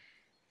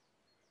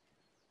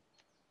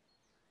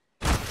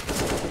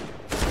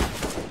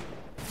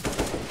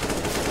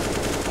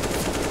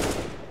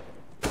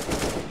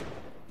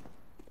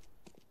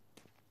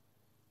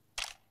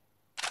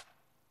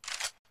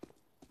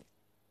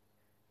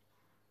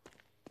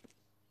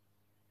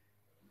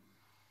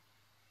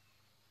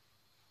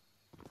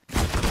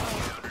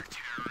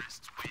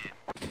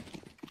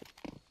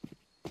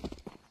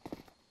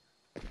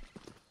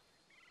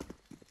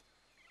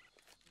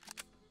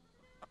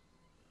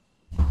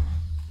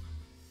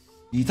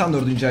 Yiğitan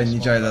 4. ay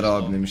nice aylar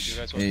abi You demiş. guys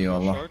want to go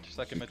Eyvallah. short?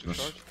 Second mid to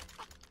short.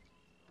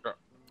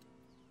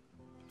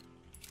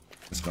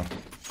 Let's go.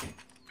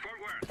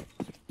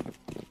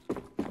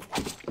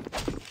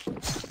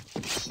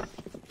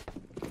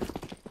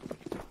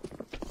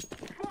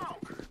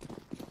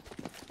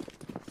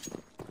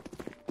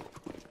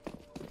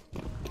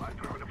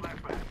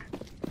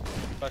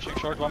 Flashing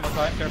short one more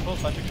time. Careful.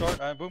 Flashing short.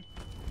 And boom.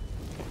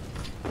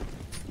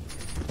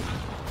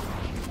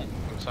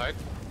 Inside.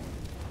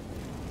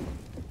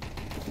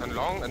 And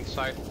long and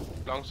side.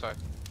 Long side.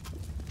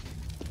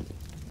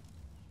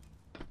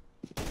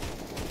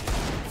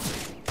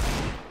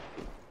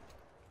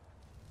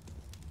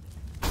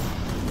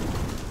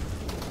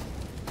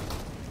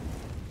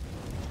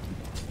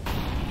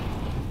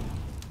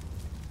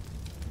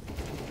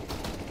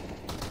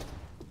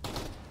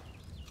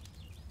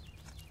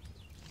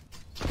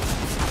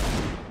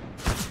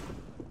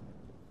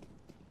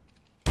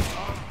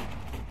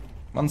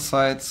 One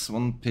side,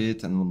 one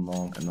pit and one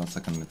long and one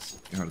second mid.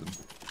 You heard them.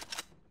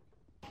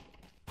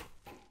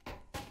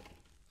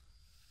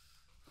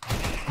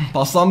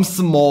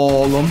 Paslanmışsın mı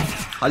oğlum?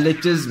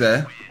 Halledeceğiz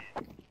be.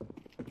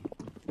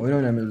 Oyun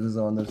oynamıyoruz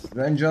zamanlar.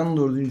 Rencan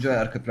 4. ay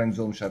arka plan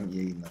güzel olmuş abi. İyi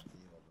yayınlar.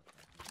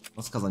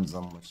 Nasıl kazanacağız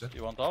ama maçı?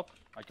 You want up?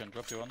 I can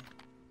drop you one.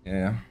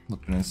 Yeah,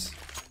 look nice.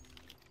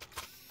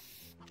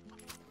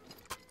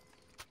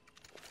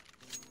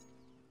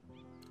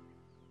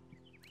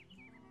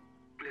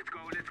 Let's go,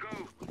 let's go.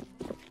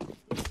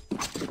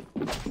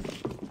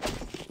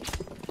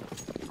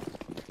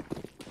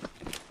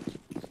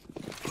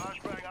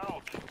 Flashbang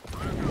out.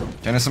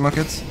 Can I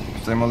smoke it?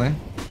 Stay molly.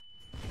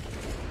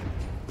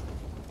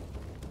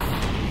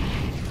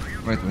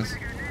 Wait, miss.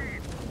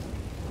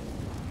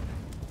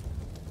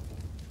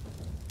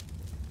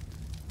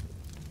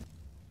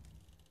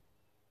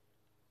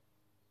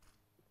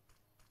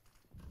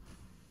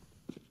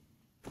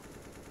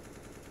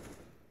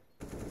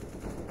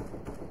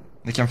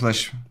 They can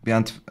flash.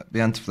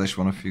 Behind flash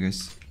one of you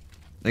guys.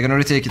 They're gonna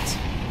retake it.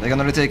 They're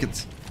gonna retake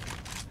it.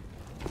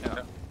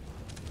 Yeah.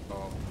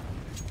 Oh.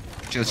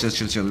 Chill.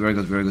 Very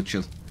good,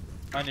 chill.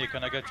 Annie,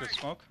 can I get your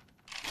smoke?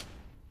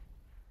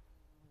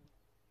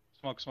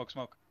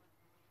 Smoke.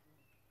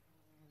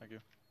 Thank you.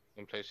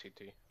 And play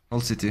CT.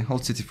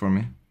 Hold city for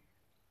me.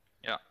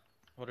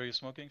 What are you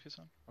smoking,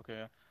 Fisan? Okay,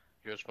 yeah.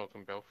 You're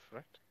smoking both,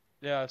 right?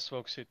 Yeah, I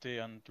smoke CT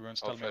and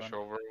runes I'll tell me flash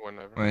when. over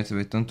whenever.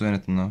 Wait, don't do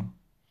anything now.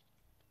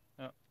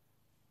 Yeah.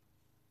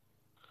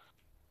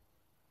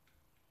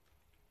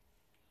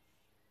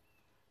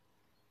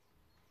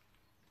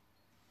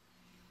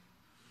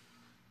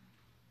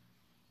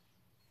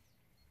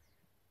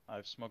 I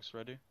have smokes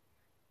ready.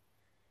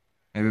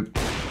 Maybe.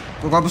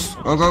 Go.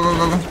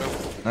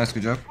 Nice,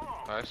 good job.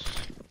 Nice.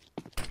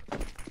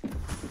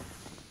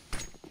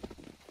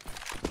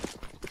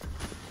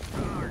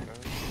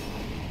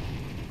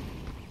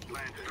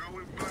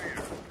 Throwing fire.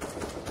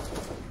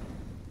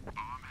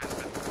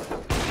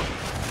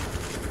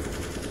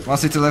 One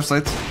city left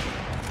side.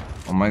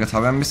 Oh my god, how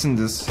am I missing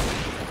this?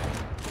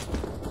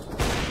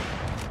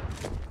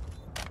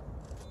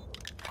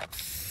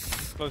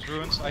 Close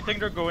ruins. I think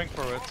they're going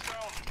for it.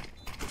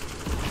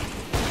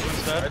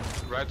 Ruins dead.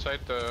 Right side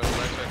CT.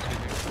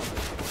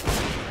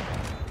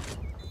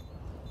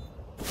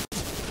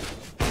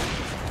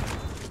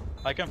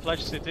 I can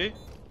flash CT.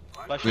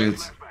 Flash Wait.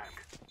 it.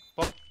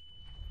 Pop.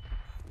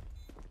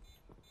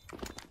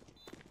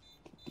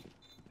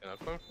 You're not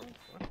going for it?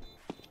 What?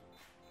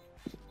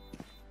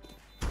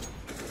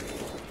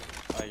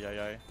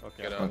 Ay.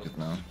 Okay. Get Fuck out it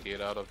now.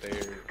 Get out of there.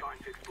 Going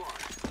to explode.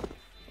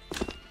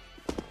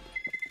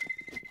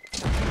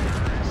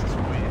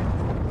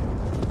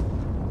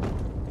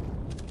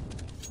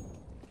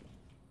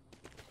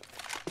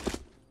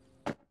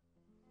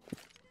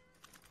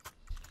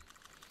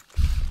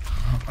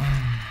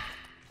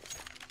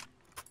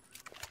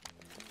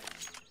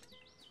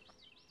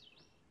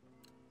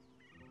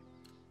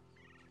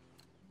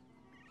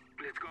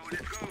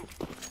 Let's go.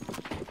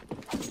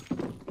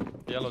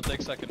 Yellow,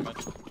 take second man.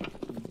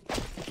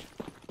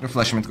 Go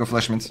flash mid.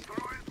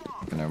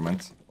 Okay, never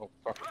mind. Oh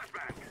fuck.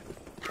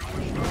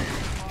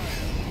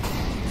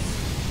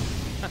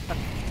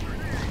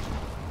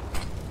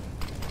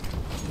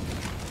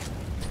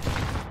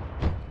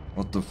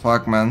 What the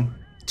fuck, man?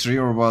 3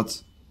 or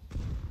what?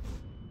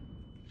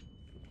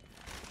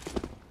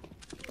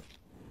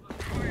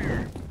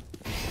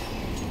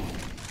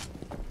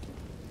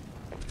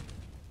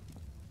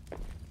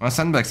 One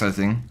sandbags, I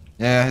think.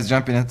 Yeah, he's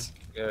jumping it.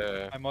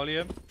 Yeah. I'm molly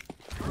him.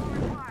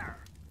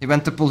 He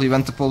went to pull, he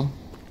went to pull.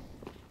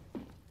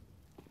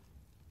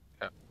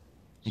 Yeah.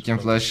 He can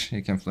flash,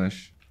 he can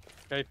flash.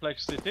 Can you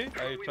flash city?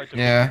 I tried to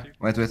Yeah,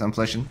 flash city. wait, I'm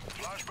flashing.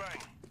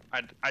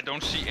 I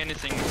don't see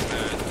anything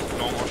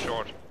long or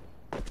short.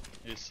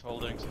 He's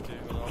holding city.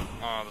 Well,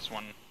 Oh, there's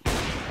one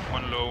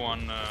low on.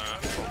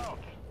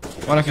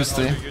 One of you can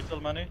stay. also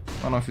util money.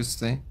 One of you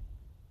stay.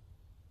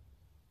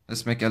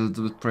 Let's make a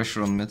little bit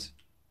pressure on mid.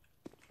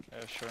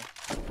 Yeah, sure.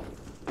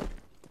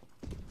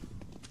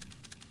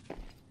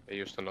 I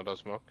used another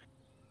smoke.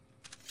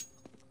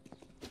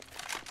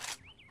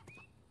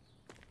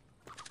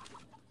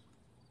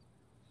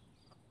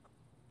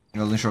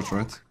 You're holding short,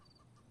 right?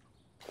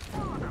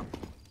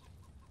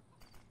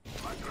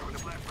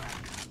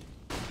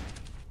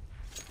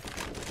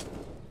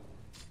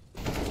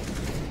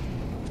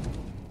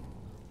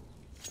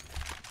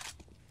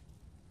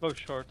 Go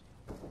short.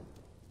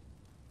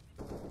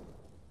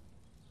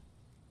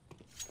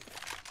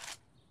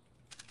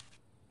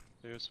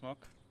 Do you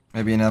smoke?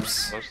 Maybe in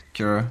apps.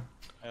 Cura.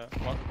 Yeah.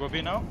 Go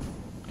B now?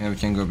 Yeah, we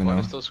can go B One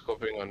now. is still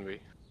scoping on B.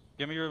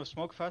 Give me your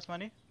smoke fast,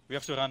 money. We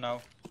have to run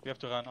now. We have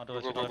to run,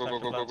 otherwise Go, we go, don't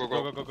have go, time to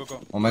go, plant. go, Go, go,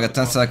 go. Oh my god,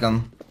 10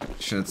 seconds.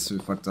 Shit, we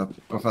fucked up.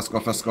 Go fast, go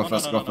fast, go No,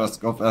 fast, no, go no,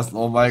 fast, go fast.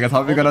 Oh my god,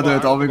 how we gonna do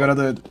it? How we gonna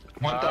do it?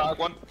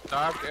 One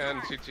dark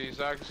and CT,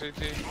 dark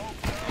CT,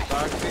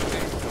 dark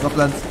CT. Go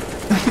plant.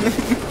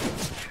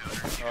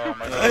 Oh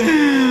my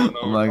god.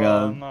 Oh my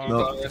god. no.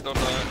 No, Don't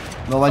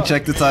die. no one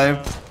checked the time.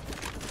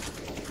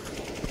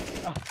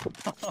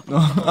 No.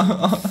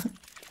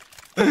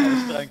 I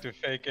was trying to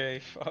fake A,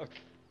 fuck.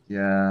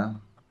 Ya.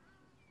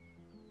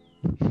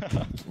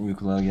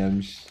 Uykular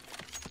gelmiş.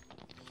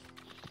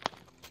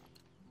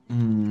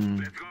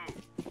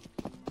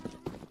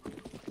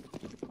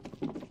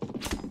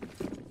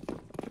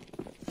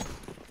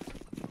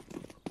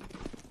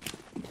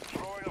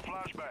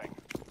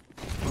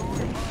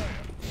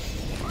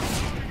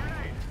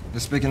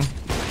 Just speaking.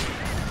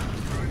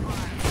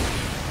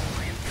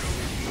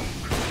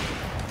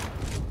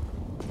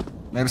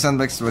 Maybe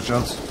sandbags, watch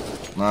out.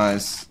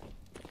 Nice.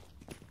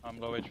 I'm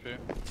low HP.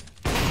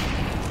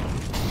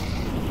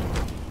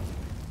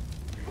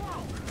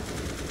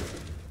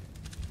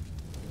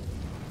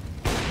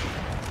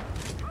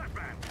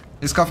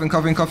 He's coughing,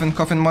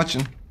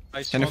 marching.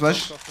 I Can you smoke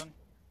flash? Coffin.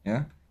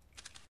 Yeah.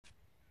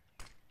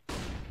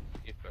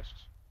 He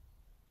flashes.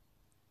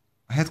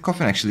 I had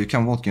coughing actually, you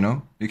can walk, you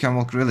know? You can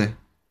walk really.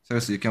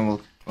 Seriously, you can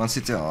walk. One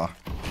city, ah.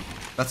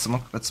 Bad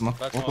smoke, bad smoke.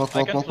 Bad Walk, smoke.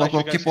 I can walk, flash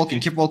you guys keep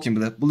walking, city. keep walking,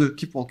 Blue,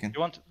 keep walking.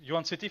 You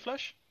want city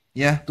flash?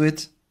 Yeah, do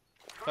it.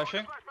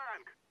 Flashing?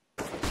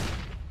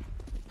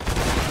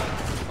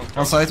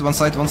 One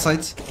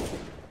side.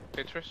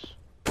 Tetris.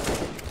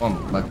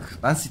 Oğlum bak,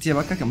 ben City'ye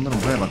bakarken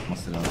bunların buraya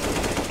bakması lazım.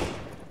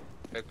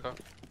 Echo.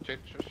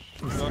 Tetris.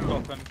 Go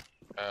Coffin.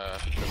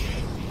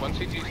 One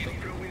CT still.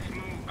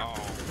 Oh.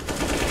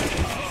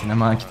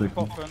 Sinema haki takım.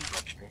 Coffin.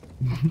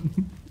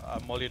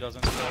 Molly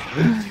doesn't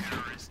smoke.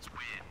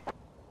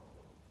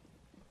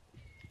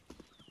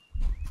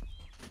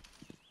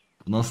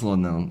 Nasıl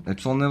on level?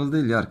 Hepsi on level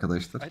değil ya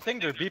arkadaşlar. I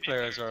think their B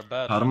players are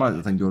bad. Karma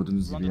zaten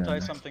gördüğünüz You gibi want to try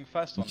yani. something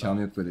fast on them?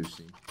 İmkanı yok böyle bir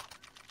şey.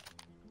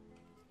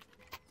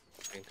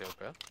 Think they're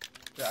bad.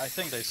 Yeah, I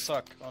think they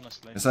suck,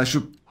 honestly. Mesela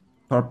şu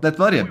Purplet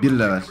var ya 1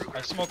 level.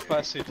 I smoked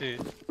past CT.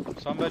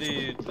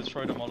 Somebody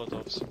destroy the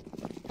molotovs.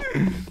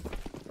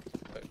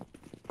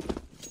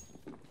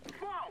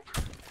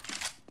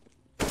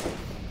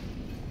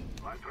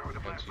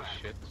 Can't see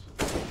shit.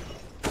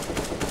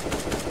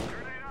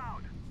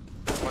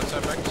 One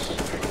side backs.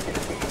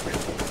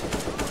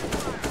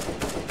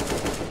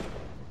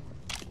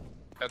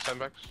 Dead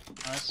sandbags.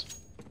 Nice.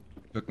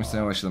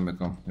 Çökmüşsene başladım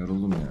Bekom.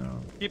 Yoruldum ya.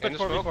 Keep In it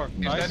the 4v4. smoke.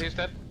 He's dead, Nice. he's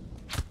dead.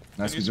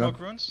 Can Nice you good job.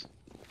 smoke runes?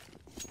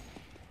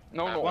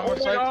 No, no. One Oh more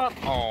my side. god.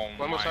 Oh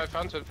One more my. side,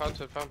 found it.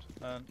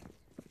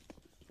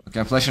 Okay,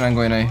 I'm flashing and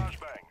going A.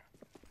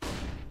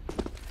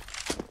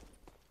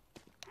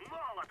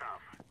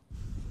 Molotov.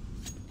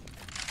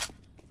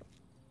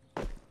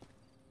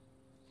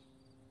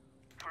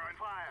 Throwing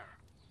fire.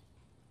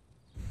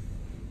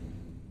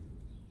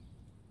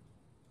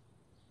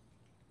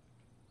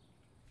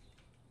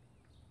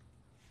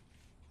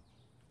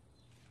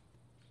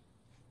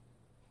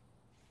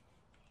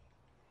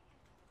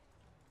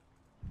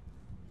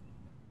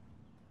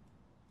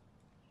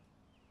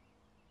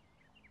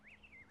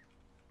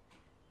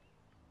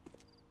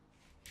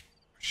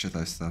 Shit,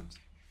 I stopped.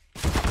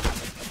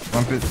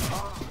 One pit.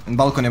 In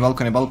balcony. Oh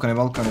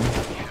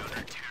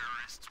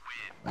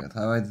my god,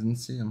 how I didn't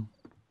see him.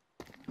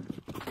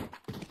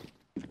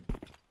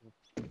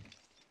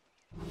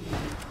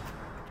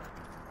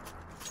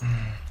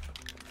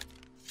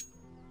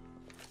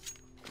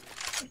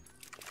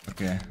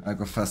 Okay, I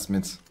go fast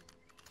mid.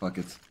 Fuck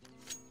it.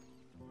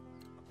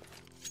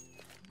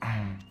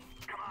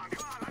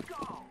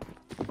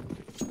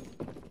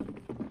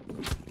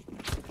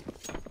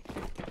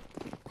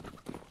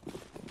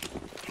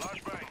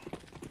 Flashbang.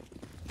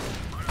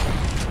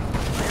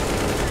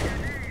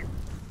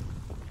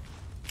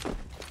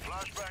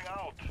 Flashbang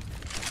out.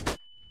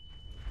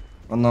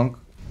 One long.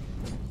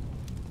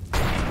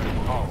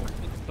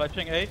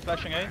 Flashing A,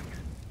 flashing A.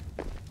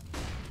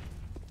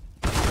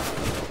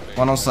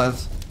 One on side.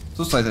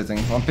 Two side I think.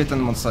 One pit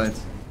and one side.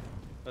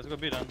 Let's go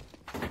B then.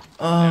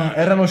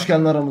 Eren hoş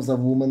geldin aramıza.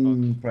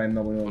 Woman Prime'le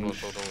abone One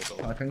olmuş. was out, one was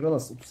out. Hakan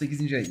Gralas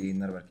 38. ay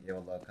yayınlar belki.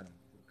 Eyvallah Hakan'ım.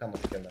 Furkan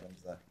hoş geldin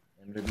aramıza.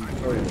 Emre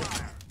Büyüksoy.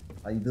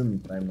 Aydın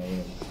Prime'le abone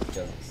olmuş. Hoş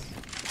geldiniz.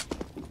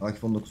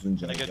 Akif 19.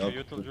 Can I ay. get Yakup,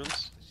 you util,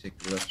 Jules?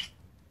 teşekkürler.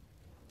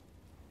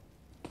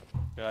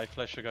 Yeah, I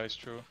flash you guys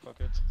through. Fuck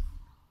it.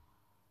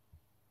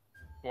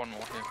 One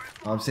more here.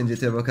 Abi sen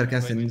CT'ye bakarken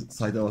senin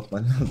sayda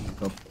atman lazım.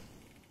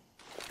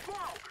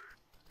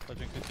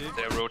 Flashing CT.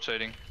 They're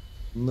rotating.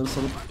 Bunları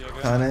salıp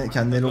bir tane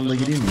kendi elomda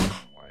gireyim mi?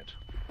 Wide.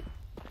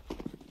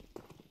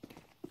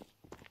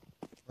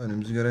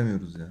 Önümüzü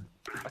göremiyoruz ya.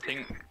 I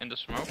think in the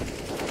smoke.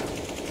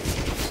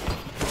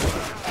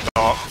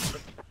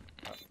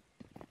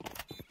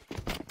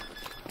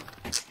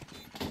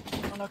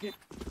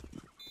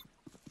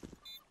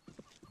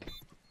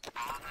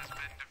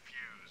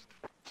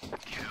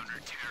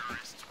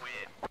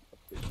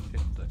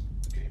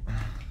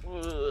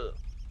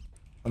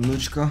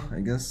 Anushka,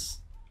 I guess.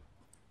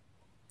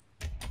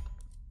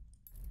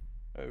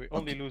 We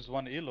only lose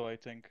one elo, I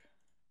think.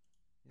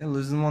 Yeah,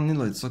 losing one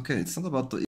nil, it's okay. It's not about the